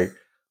 Like,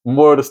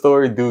 more of the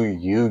story, do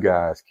you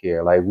guys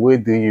care? Like,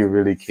 what do you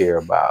really care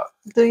about?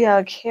 Do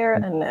y'all care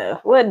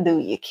enough? What do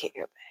you care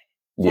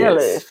about? Tell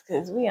us,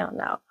 because we don't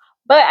know.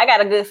 But I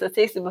got a good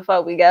statistic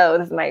before we go.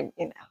 This might,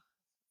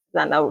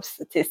 I know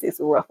statistics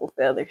will ruffle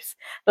feathers.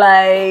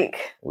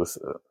 Like, what's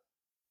up?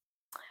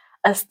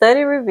 A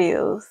study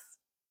reveals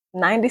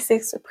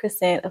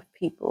 96% of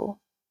people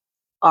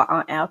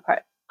are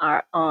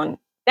on.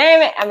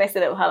 Damn it! I messed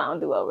it up. Hold on,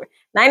 do over.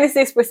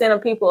 96%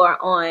 of people are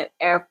on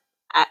air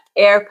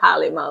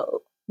pilot mode.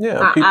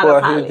 Yeah, people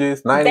out here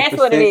just 90%. That's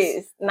what it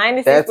is.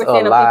 96% of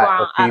people are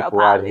on autopilot.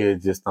 People out here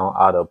just on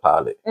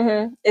autopilot.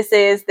 Mm-hmm. It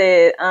says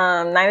that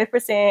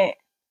 90%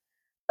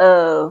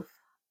 of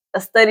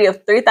a study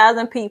of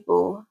 3,000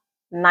 people,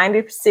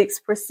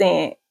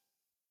 96%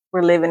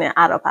 were living in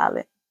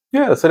autopilot.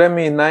 Yeah, so that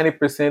means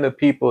 90% of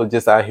people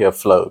just out here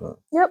floating.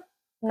 Yep.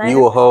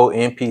 You a whole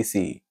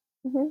NPC.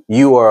 Mm-hmm.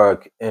 You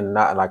are in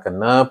not like a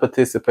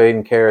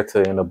non-participating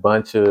character in a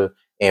bunch of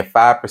and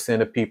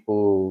 5% of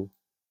people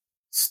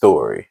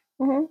story.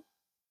 Mm-hmm.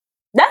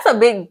 That's a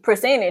big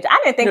percentage. I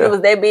didn't think it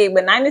was that big,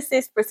 but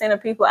 96%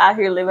 of people out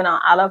here living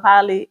on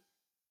autopilot.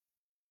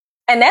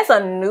 And that's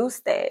a new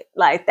stat.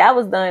 Like that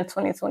was done in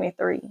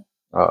 2023.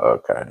 Oh,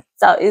 okay.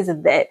 So it's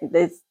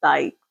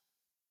like,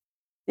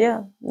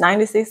 yeah,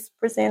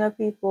 96% of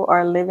people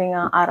are living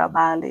on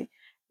autopilot.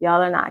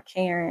 Y'all are not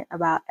caring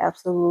about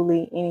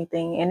absolutely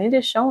anything. And it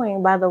is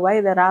showing by the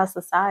way that our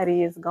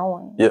society is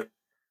going. Yep.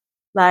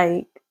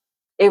 Like,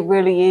 it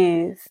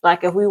really is.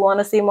 Like, if we want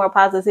to see more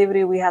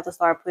positivity, we have to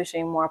start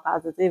pushing more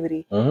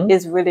positivity. Mm-hmm.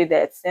 It's really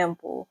that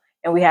simple.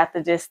 And we have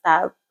to just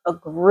stop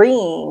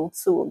agreeing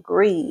to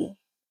agree.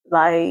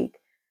 Like,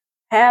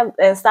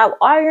 stop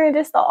arguing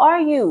just to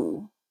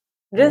argue.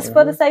 Just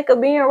for the sake of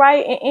being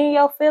right and in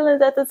your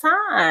feelings at the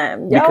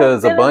time.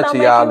 Because a bunch of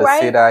y'all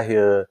that sit out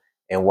here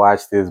and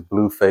watch this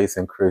Blueface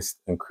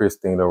and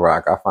Christina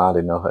Rock. I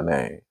finally know her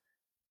name.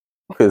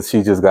 Because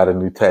she just got a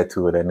new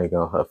tattoo of that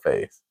nigga on her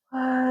face.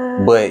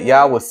 But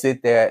y'all will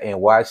sit there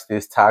and watch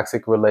this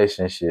toxic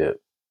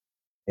relationship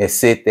and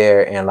sit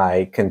there and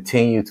like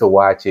continue to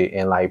watch it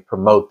and like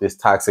promote this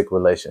toxic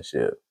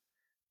relationship.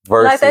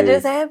 Versus, like that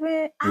just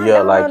happened?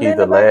 Like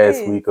either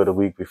last week or the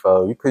week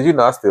before. Because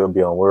I still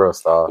be on World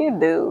Star. You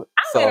do.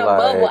 I'm in a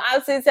bubble.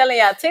 I'm still telling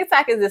y'all,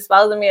 TikTok is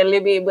exposing me a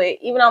little bit, but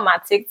even on my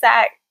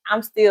TikTok,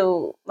 I'm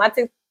still, my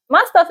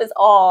stuff is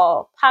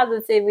all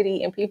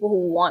positivity and people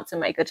who want to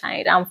make a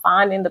change. I'm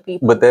finding the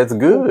people but that's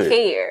good. Who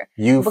care.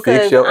 You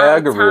fix your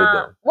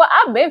algorithm. Well,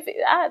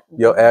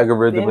 your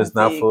algorithm is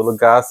not full of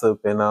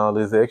gossip and all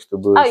this extra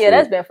bullshit. Oh, yeah,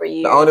 that's been for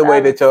years. The only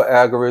way that your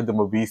algorithm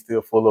will be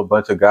still full of a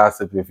bunch of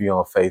gossip if you're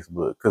on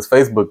Facebook. Because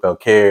Facebook don't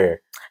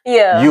care.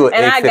 Yeah. You will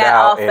exit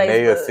out and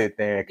they'll sit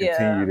there and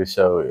continue to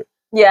show it.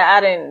 Yeah,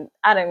 I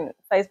didn't,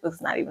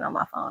 Facebook's not even on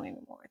my phone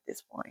anymore at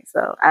this point.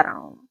 So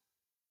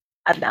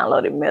I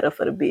downloaded Meta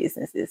for the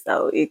businesses,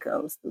 so it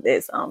comes through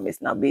that. So I don't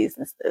miss no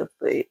business stuff.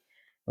 But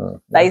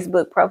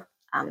Facebook,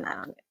 I'm not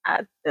on it.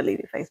 I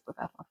deleted Facebook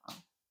off my phone.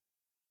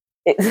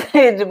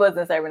 It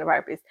wasn't serving the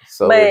purpose.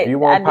 So if you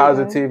want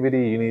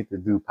positivity, you need to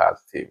do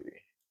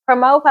positivity.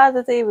 Promote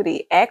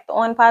positivity. Act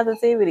on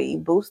positivity.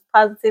 Boost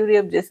positivity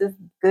up just as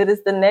good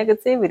as the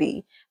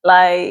negativity.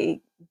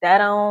 Like, that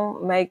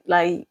don't make,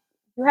 like,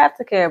 you have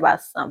to care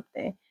about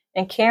something.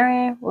 And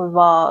caring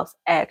revolves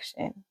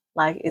action.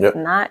 Like, it's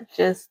not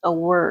just a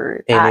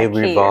word. And it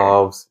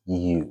revolves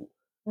you.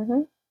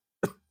 Mm-hmm.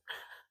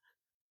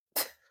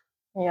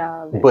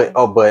 Yeah.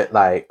 But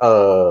like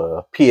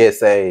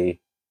PSA,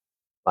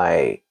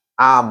 like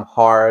I'm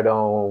hard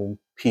on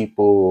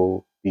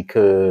people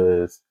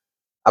because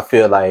I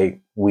feel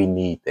like we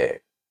need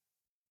that.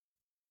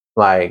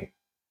 Like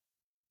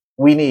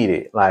we need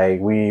it. Like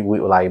we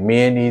like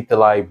men need to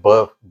like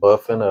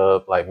buffing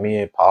up. Like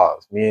men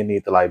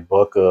need to like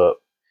buck up,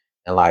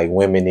 and like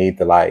women need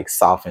to like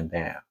soften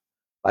down.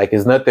 Like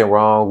there's nothing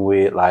wrong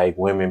with like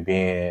women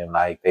being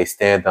like they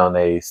stand on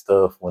their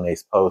stuff when they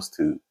supposed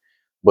to,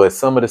 but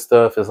some of the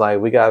stuff is like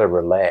we gotta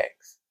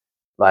relax.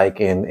 Like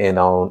and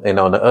on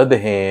the other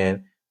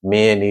hand,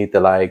 men need to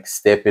like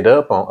step it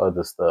up on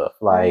other stuff.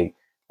 Like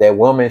that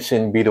woman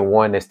shouldn't be the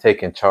one that's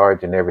taking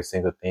charge in every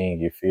single thing.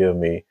 You feel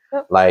me?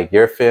 Yep. Like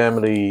your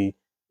family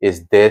is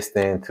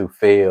destined to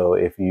fail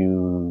if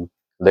you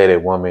let a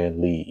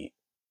woman lead.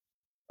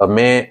 A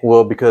man,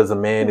 because a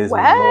man is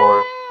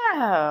more.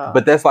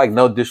 But that's like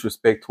no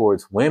disrespect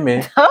towards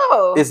women.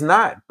 No. It's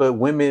not. But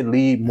women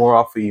lead more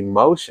off of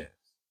emotions.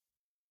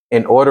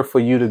 In order for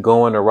you to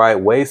go in the right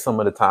way, some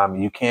of the time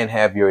you can't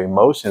have your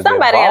emotions.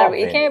 Somebody gotta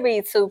be. It can't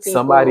be two people.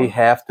 Somebody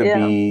have to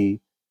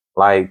be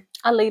like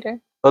a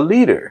leader.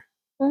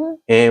 Mm-hmm.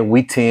 And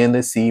we tend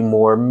to see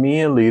more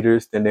men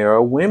leaders than there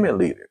are women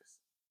leaders.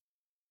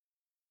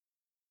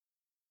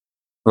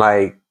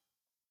 Like,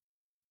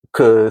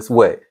 cause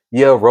what?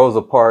 Yeah,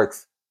 Rosa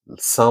Parks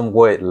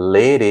somewhat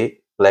led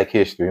it, Black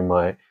History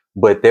Month,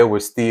 but there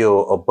was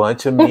still a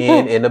bunch of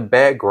men in the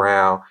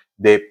background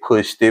that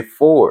pushed it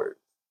forward.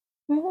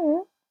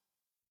 Mm-hmm.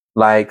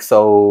 Like,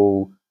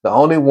 so the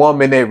only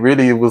woman that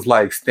really was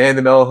like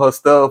standing on her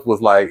stuff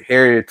was like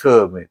Harriet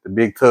Tubman, the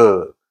big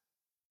tub.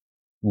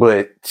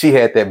 But she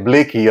had that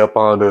blicky up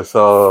on her,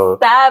 so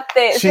stop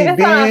that. She did.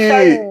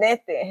 Show you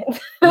nothing.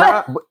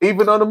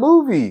 Even on the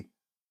movie.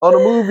 On the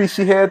movie,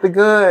 she had the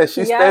gun.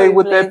 She stayed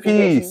with that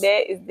piece.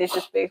 That is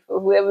disrespectful.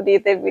 Whoever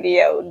did that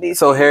video.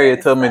 So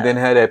Harriet Tubman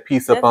didn't have that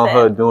piece up on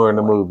her during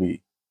the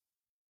movie.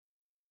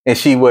 And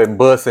she wasn't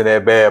busting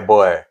that bad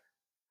boy.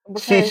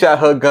 She shot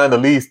her gun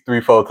at least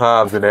 3-4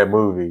 times in that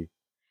movie.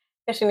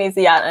 And she needs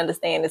y'all to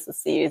understand this was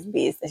serious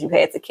business. You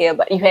had to care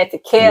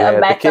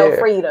about your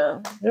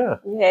freedom. Yeah.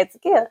 You had to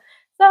care.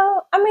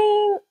 So, I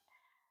mean,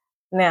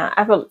 now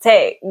I feel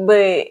attacked,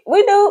 but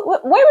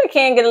where we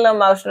can get a little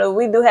emotional,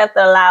 we do have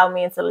to allow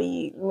men to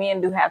lead.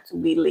 Men do have to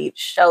be lead,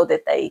 show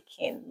that they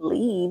can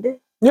lead.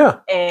 Yeah.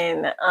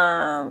 And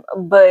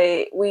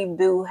but we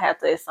do have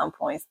to at some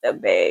point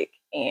step back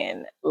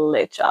and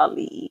let y'all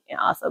lead, and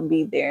also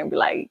be there and be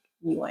like,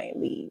 you ain't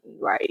leading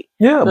right.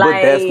 Yeah, Like,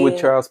 but that's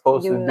what y'all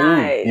supposed to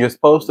do. You're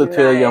supposed to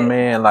tell your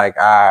man, like,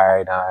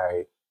 all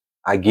right,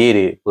 I get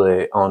it,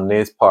 but on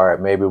this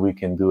part, maybe we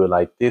can do it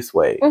like this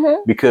way.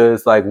 Mm-hmm.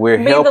 Because, like, we're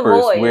Be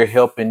helpers. We're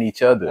helping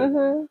each other.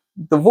 Mm-hmm.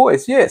 The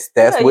voice, yes.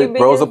 That's what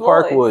Rosa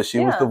Parks was. She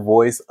was the Yeah.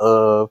 voice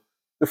of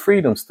the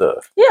freedom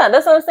stuff. Yeah,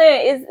 that's what I'm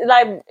saying. It's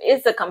like,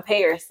 it's a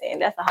comparison.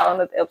 That's a whole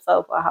nother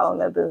episode for a whole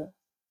nother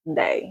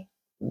day.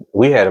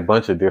 We had a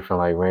bunch of different,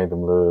 like,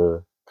 random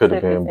little, could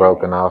have been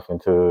broken off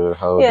into a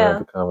whole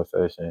other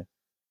conversation.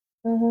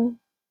 Mm-hmm.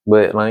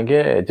 But, like,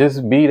 yeah,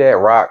 just be that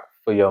rock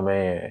for your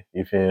man.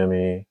 You feel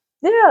me?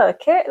 Yeah,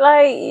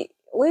 like,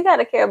 we got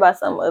to care about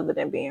something other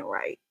than being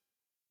right.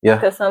 Yeah.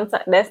 Because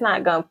sometimes that's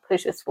not going to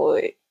push us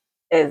forward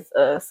as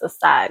a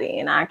society.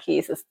 And our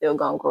kids are still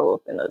going to grow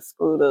up in a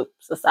screwed up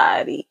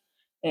society.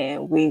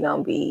 And we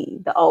going to be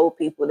the old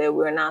people that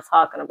we're not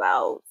talking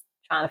about,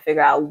 trying to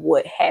figure out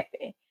what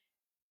happened.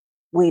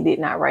 We did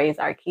not raise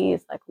our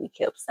kids like we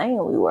kept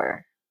saying we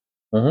were.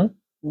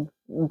 Mm-hmm.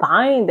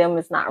 Buying them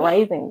is not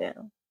raising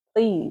them.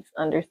 Please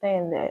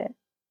understand that.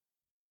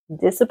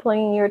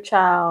 Disciplining your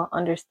child,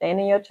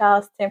 understanding your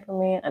child's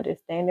temperament,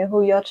 understanding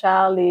who your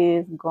child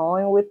is,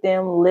 growing with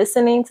them,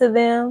 listening to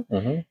them,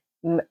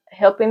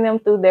 helping them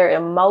through their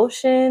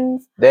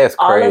emotions. That's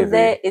crazy. All of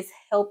that is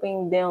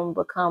helping them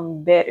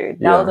become better.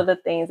 Those are the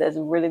things that's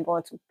really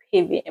going to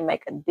pivot and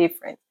make a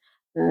difference.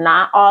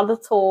 Not all the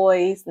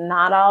toys,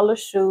 not all the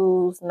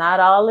shoes, not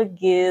all the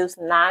gifts,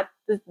 not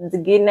the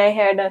getting their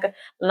hair done,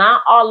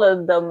 not all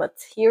of the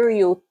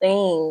material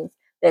things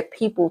that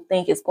people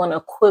think is going to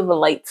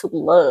equivalent to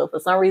love. For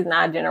some reason,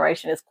 our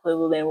generation is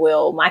equivalent.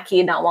 Well, my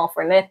kid don't want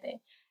for nothing.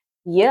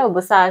 Yeah,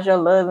 besides your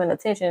love and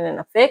attention and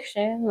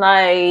affection.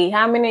 Like,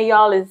 how many of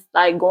y'all is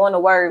like going to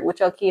work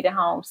with your kid at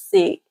home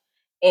sick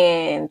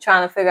and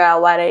trying to figure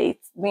out why they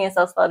being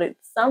so slow?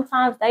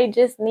 Sometimes they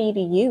just need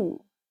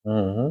you.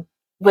 Mm-hmm.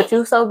 But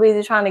you so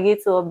busy trying to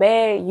get to a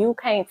bag, you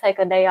can't take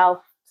a day off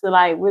to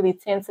like really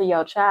tend to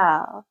your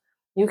child.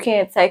 You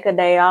can't take a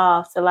day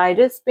off to like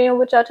just spend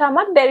with your child.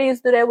 My daddy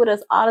used to do that with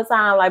us all the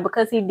time, like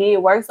because he did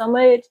work so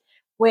much.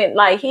 When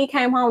like he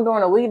came home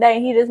during a weekday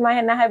and he just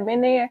might not have been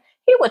there,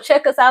 he would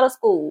check us out of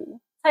school,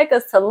 take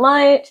us to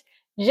lunch,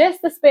 just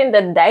to spend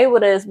the day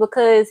with us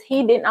because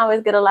he didn't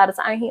always get a lot of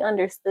time. He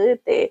understood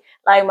that.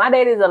 Like my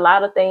daddy's a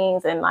lot of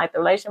things and like the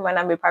relationship might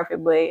not be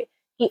perfect, but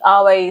he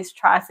always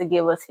tries to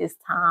give us his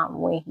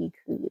time when he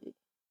could.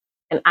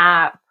 And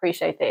I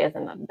appreciate that as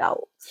an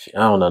adult. I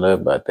don't know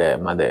nothing about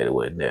that. My daddy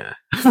wasn't there.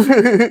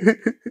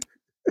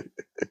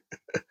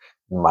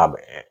 My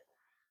bad.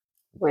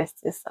 Rest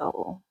his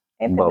soul.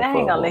 And I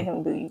ain't gonna let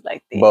him do you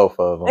like that. Both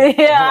of them.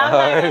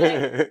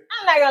 Yeah,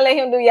 I'm not gonna let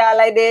him do y'all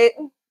like that.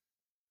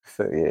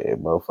 So yeah,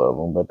 both of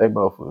them. But they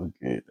both was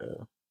good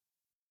though.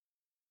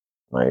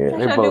 Like, yeah,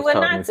 they both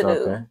taught me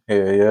something.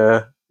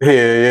 Yeah.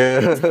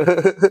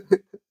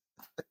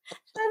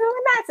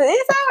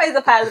 It's always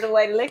a positive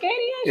way to look at it.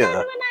 You ain't trying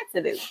to do what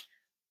not to do.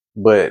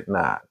 But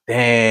nah,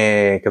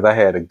 dang, because I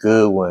had a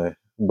good one,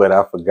 but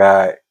I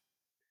forgot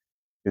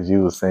because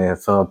you were saying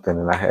something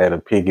and I had to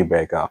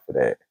piggyback off of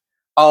that.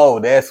 Oh,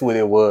 that's what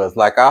it was.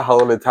 Like our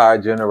whole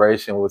entire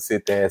generation would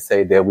sit there and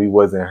say that we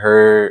wasn't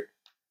heard.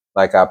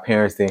 Like our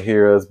parents didn't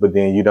hear us, but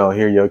then you don't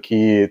hear your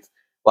kids.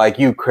 Like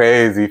you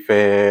crazy,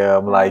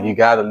 fam. Like you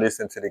gotta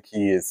listen to the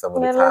kids some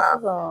of the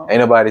time. Ain't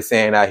nobody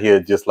saying out here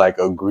just like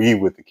agree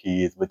with the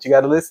kids, but you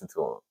gotta listen to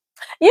them.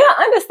 Yeah,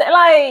 understand.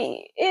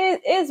 Like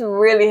it's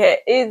really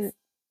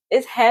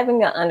it's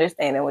having an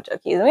understanding with your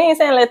kids. We ain't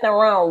saying let them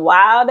run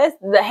wild. That's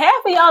the half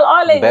of y'all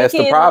are letting That's the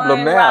kids the problem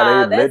run now.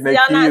 Wild. They letting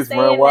their kids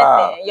run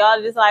wild.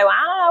 Y'all just like, well,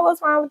 I don't know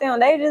what's wrong with them.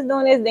 They just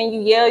doing this. Then you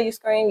yell, you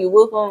scream, you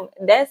whoop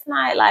them. That's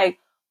not like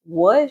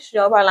what's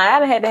your problem. Like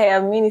I had to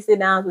have many sit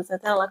downs with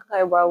Santana. Like,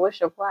 okay, bro, what's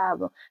your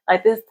problem?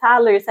 Like this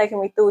toddler is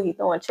taking me through. He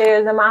throwing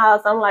chairs in my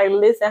house. I'm like,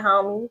 listen,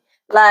 homie.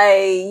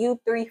 Like, you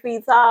 3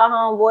 feet tall,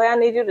 homeboy, I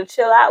need you to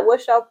chill out.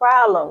 What's your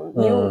problem?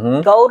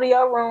 You go to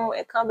your room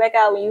and come back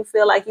out when you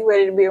feel like you're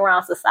ready to be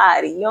around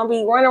society. You don't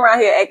be running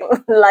around here acting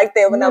like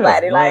that with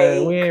nobody.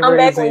 Like, come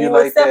back when you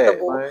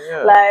acceptable.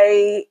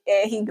 Like,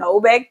 and he go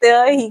back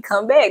there, he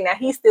come back. Now,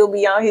 he still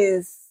be on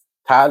his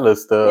toddler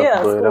stuff.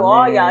 Yeah, but screw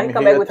all y'all. He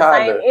come back with the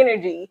same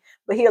energy.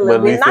 But he a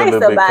little bit nice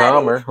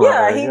about it.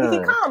 Yeah, he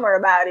calmer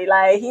about it.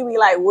 Like, he be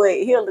like, what?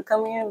 He'll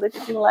come in, look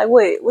at you like,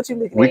 what? What you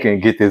looking at? We can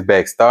get this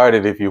back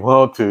started if you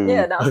want to.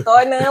 Yeah, don't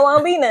start none,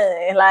 won't be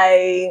none.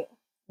 Like,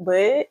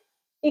 but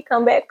he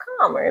come back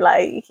calmer.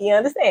 Like, he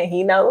understand.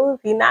 He knows.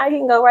 If he not, he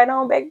can go right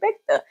on back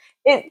there.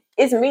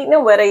 It's meeting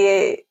them where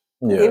they at.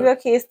 Yeah. Give your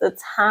kids the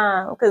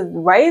time. Because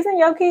raising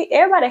your kids,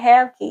 everybody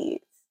have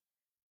kids.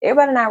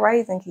 Everybody not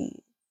raising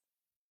kids.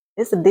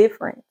 It's a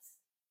difference.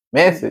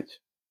 Message.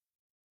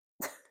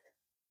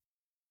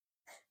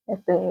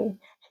 That's the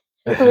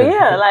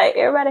yeah, like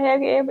everybody have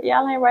kids,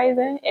 y'all ain't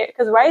raising.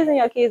 Because raising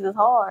your kids is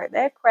hard.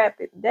 That crap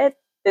is that.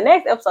 The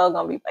next episode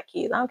gonna be my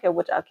kids. I don't care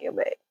what y'all care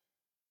about.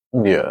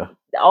 Yeah.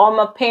 All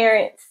my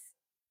parents,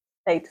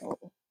 stay tuned.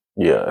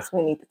 Yeah. Yes,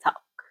 we need to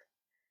talk.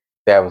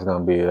 That was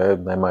gonna be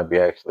that might be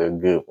actually a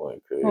good one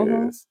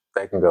because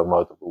they can go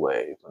multiple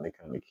ways when they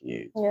come to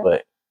kids. Yeah.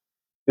 But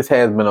this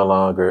has been a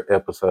longer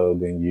episode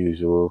than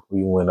usual.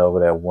 We went over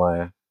that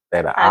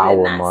I did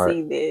hour not mark.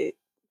 see that.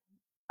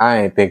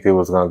 I didn't think it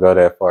was gonna go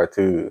that far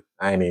too.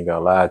 I ain't even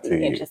gonna lie to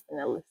you. Interesting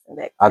to listen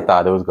back to. I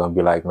thought it was gonna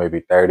be like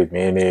maybe 30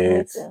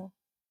 minutes. Me too.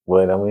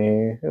 But I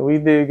mean, we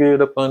did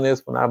good up on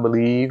this one, I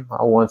believe.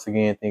 I once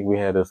again think we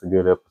had us a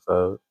good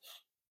episode.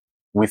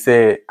 I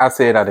said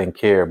I didn't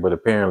care, but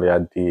apparently I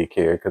did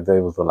care because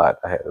there was a lot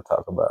I had to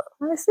talk about.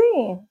 I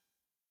see.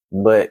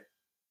 But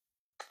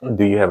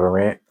do you have a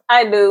rant?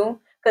 I do.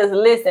 Because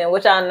listen,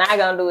 what y'all not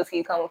going to do is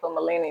keep coming for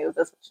millennials.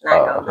 That's what you're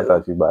not going to do. I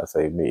thought you about to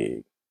say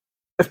me.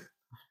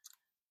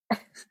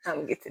 I'm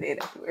going to get to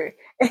that afterward.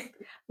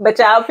 But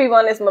y'all people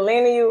on this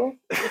millennial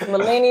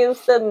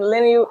stuff,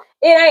 it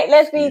ain't,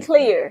 let's be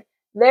clear.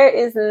 There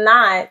is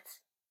not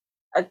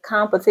a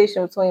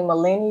competition between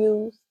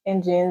millennials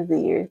and Gen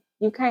Zers.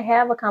 You can't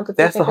have a competition.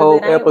 That's the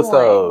whole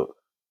episode. One.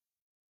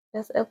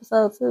 That's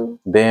episode 2.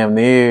 Damn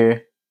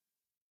near.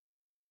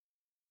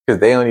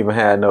 Because they don't even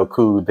have no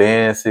cool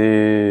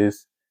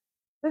dances.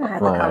 We're going to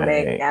have to come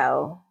back,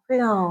 y'all. We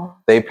don't.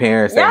 They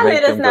parents y'all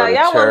let us know.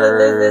 Y'all want to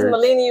do this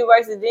millennial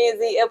versus Gen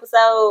Z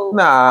episode?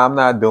 Nah, I'm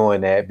not doing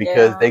that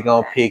because they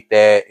going to pick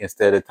that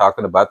instead of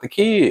talking about the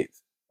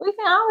kids. We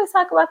can always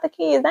talk about the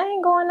kids. They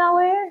ain't going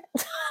nowhere.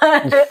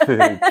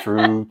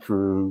 True.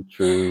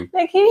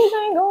 The kids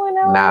ain't going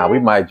nowhere. Nah, we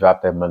might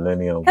drop that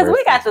millennial. Because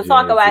we got to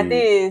talk about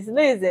this.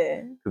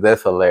 Listen. Because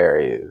that's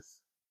hilarious.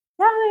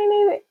 Y'all ain't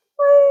even...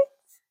 What?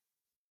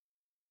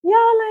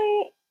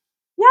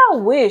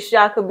 Y'all wish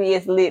y'all could be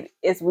as lit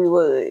as we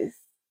was.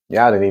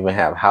 Y'all didn't even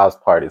have house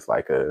parties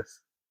like us.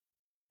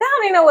 Y'all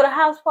don't even know what a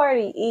house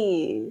party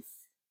is.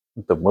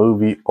 The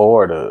movie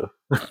order.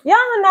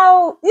 Y'all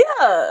know,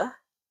 yeah.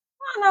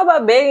 I don't know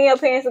about begging your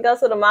parents to go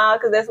to the mall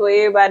because that's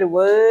where everybody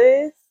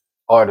was.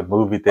 Or the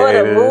movie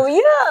theater. Or the movie,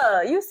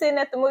 yeah. You sitting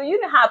at the movie. You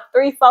done hop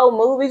 3-4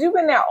 movies. You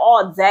been there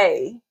all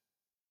day.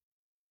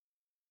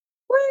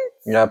 What?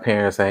 Y'all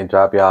parents ain't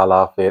drop y'all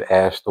off at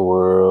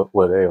Astroworld.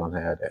 Well, they don't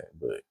have that,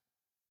 but.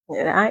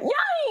 Yeah, y'all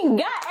ain't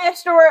got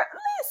Astroworld.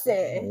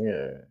 Listen.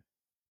 Yeah.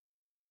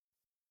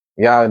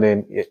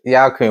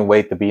 Y'all couldn't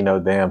wait to be no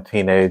damn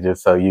teenager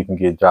so you can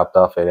get dropped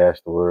off at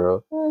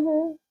Astroworld.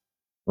 Mm-hmm.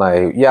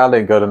 Like, y'all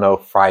didn't go to no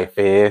Fright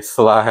Fest.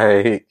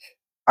 Like,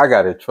 I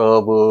got in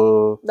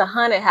trouble. The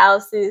haunted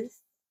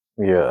houses.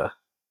 Yeah.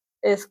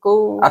 At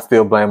school. I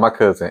still blame my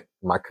cousin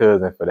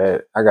for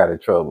that. I got in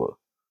trouble.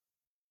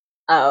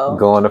 Oh.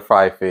 Going to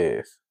Fright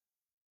Fest.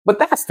 But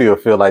that still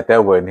feel like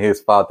that wasn't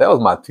his fault. That was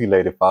my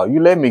two-lady fault.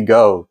 You let me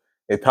go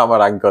and talk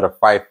about I can go to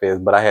Fright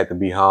Fest, but I had to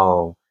be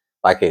home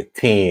like at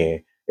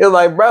 10. It was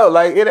like, bro,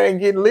 like it ain't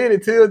getting lit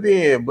until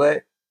then.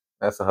 But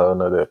that's a whole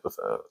nother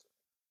episode.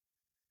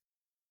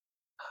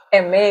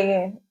 And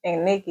Megan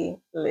and Nikki,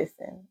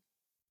 listen.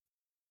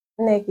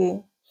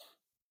 Nikki,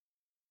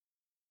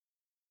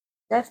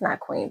 that's not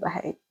queen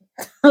behavior.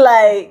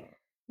 Like,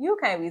 you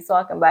can't be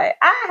talking about it.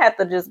 I have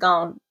to just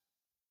go.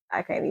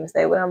 I can't even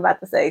say what I'm about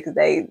to say because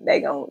they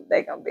gonna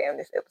be on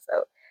this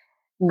episode.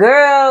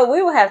 Girl,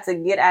 we will have to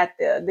get out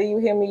there. Do you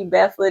hear me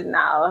barefoot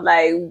now?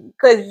 Like,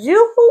 cause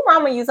who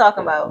mama you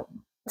talking about?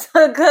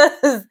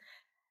 Cause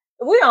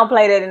we don't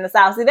play that in the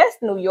South. See, that's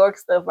New York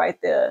stuff right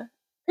there.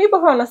 People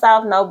from the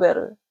South know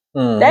better.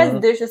 Mm-hmm. That's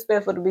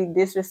disrespectful to be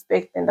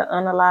disrespecting the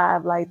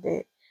unalive like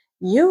that.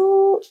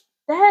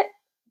 That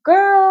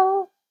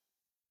girl,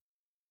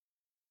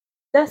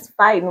 that's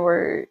fighting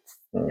words.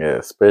 Yeah,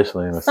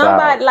 especially in the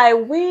South.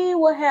 Like, we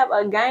will have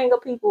a gang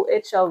of people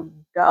at your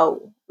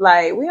door.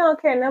 Like, we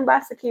don't care nothing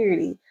about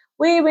security.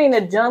 We mean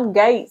to jump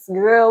gates,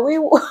 girl. We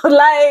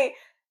like,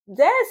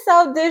 that's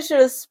so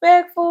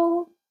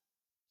disrespectful.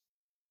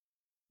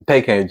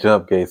 They can't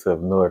jump gates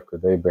up north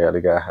because they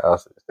barely got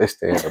houses. They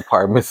stay in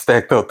apartments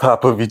stacked on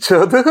top of each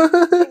other.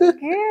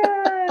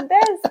 Yeah,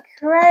 that's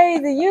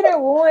crazy. You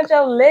done ruined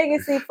your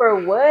legacy for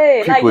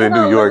what? People in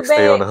New York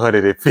stay on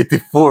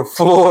 154th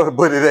floor,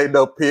 but it ain't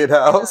no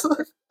penthouse.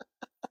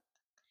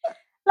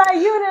 Like,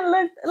 you didn't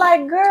look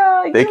like,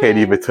 girl. They can't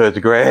even touch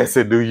grass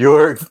in New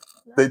York.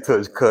 They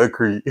touch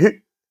concrete.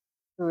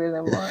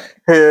 Really much.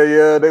 Hell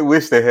yeah, they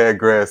wish they had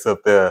grass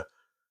up there.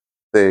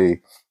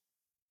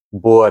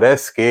 Boy,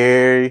 that's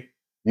scary.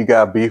 You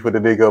got beef with a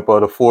nigga up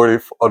on the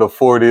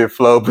 40th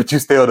floor, but you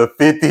stay on the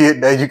 50th.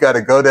 Now you got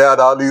to go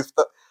down all these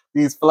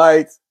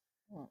flights.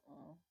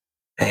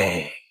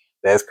 Dang,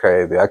 that's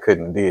crazy. I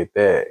couldn't have did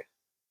that.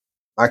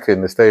 I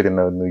couldn't have stayed in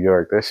New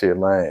York. That shit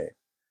lame.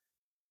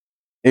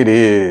 It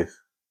is.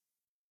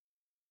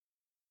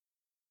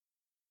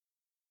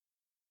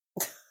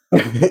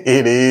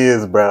 It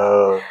is,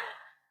 bro.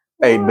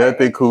 Ain't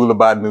nothing cool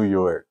about New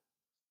York.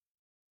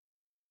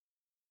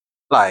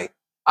 Like,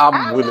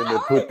 I'm willing to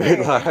put that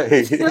like... I'm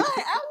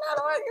not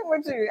arguing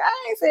with you.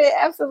 I ain't saying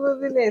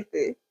absolutely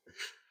nothing.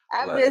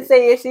 I'm just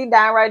saying she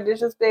downright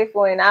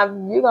disrespectful,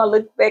 and you gonna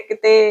look back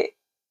at that.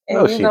 And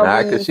no, she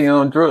not, because she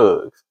on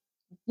drugs.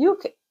 You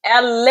can,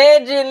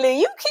 Allegedly.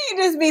 You can't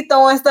just be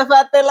throwing stuff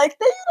out there like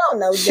that. You don't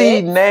know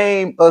She that.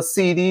 named a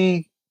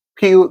CD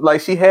pill,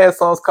 like she had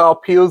songs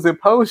called Pills and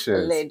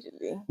Potions.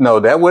 Allegedly. No,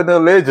 that wasn't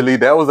allegedly.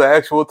 That was the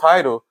actual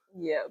title.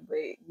 Yeah, but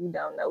you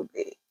don't know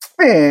that.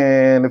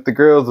 Man, if the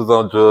girls is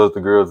on drugs, the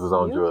girls is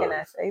on You drugs.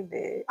 cannot say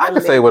that. I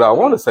can say what I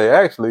want to say,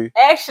 actually.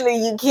 Actually,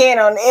 you can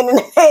on the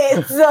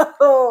internet,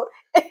 so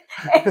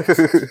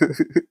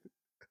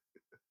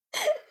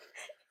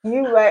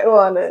you might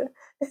wanna.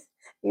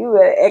 You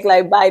better act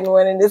like Biden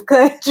running this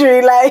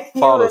country. Like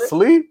Fall you better,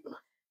 asleep?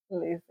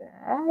 listen,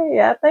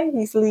 I think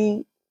he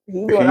sleep.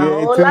 He He doing a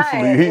ain't whole too lot.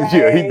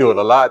 sleep. He doing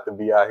a lot to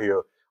be out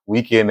here.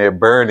 Weekend at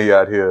Bernie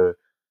out here.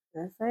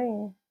 That's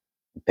saying.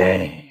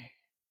 Dang.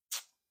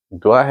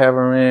 Do I have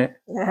a rant?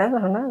 I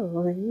don't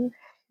know. You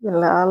been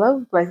all over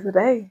the place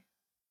today.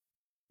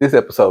 This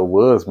episode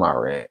was my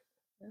rant.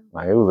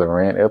 Like, it was a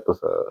rant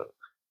episode.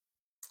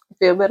 You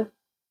feel better?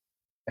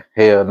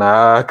 Hell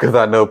nah, because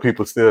I know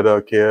people still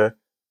don't care.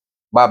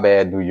 My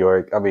bad, New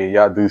York. I mean,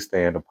 y'all do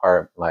stay in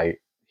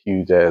like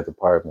huge ass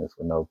apartments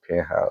with no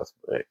penthouse,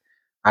 but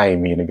I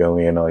ain't mean to go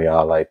in on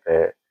y'all like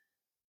that.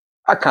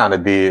 I kind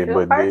of did, Feel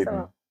but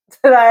personal.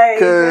 didn't. Like,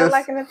 you feel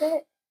like an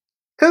attack?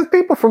 Because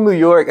people from New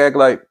York act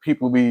like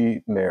people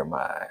be, never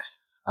mind.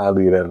 I'll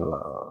leave that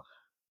alone.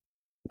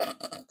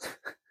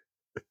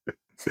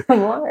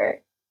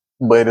 Word.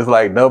 But it's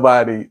like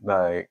nobody,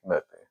 like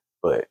nothing.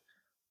 But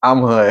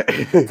I'm Hunt.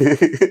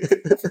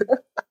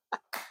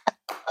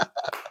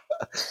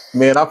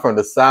 Man, I'm from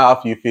the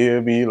South, you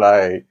feel me?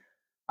 Like,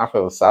 I'm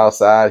from South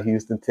Side,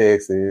 Houston,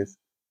 Texas,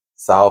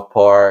 South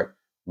Park,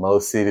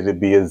 most city to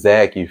be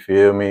exact, you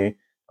feel me?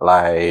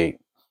 Like,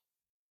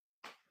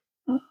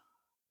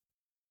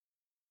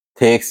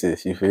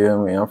 Texas, you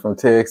feel me? I'm from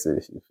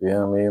Texas, you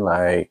feel me?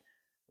 Like,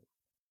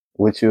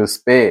 what you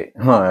expect?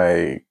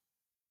 Like,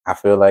 I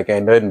feel like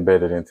ain't nothing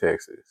better than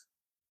Texas.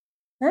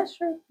 That's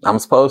true. I'm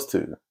supposed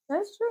to.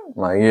 That's true.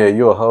 Like, yeah,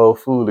 you're a whole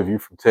fool if you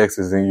from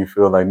Texas and you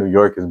feel like New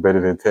York is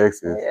better than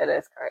Texas. Yeah,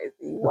 that's crazy.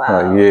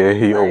 Wow. Like, yeah,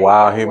 he a Like,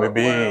 wild in human what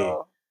being.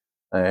 world?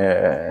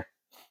 Yeah.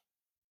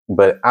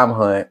 But I'm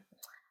Hunt.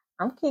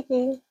 I'm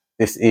Kiki.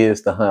 This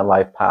is the Hunt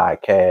Life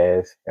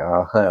Podcast.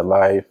 Y'all, Hunt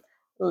Life.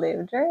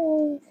 Live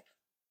dreams.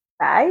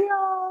 Bye,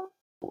 y'all.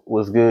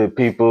 What's good,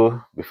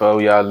 people?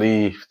 Before y'all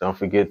leave, don't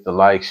forget to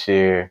like,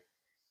 share,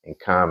 and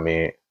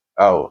comment.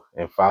 Oh,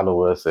 and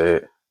follow us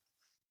at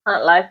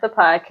Hunt Life the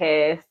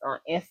Podcast on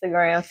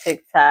Instagram,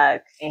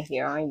 TikTok, and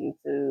here on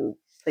YouTube.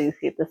 Please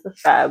hit the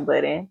subscribe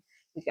button.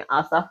 You can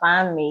also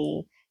find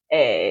me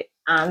at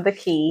I'm the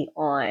Key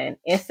on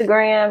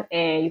Instagram,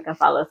 and you can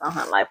follow us on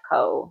Hunt Life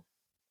Code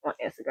on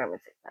Instagram and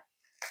TikTok.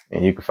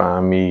 And you can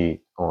find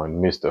me on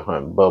Mr.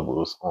 Hunt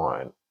Bubbles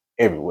on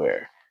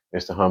everywhere.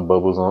 Mr. Hunt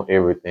Bubbles on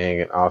everything,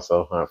 and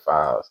also Hunt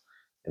Files.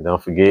 And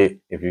don't forget,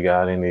 if you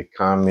got any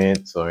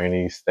comments or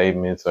any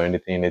statements or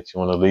anything that you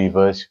want to leave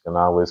us, you can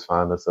always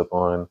find us up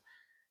on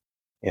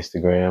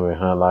Instagram and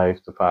Hunt Life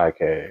the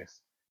Podcast.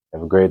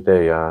 Have a great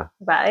day, y'all.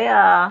 Bye,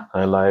 y'all.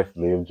 Hunt Life,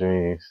 live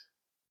dreams.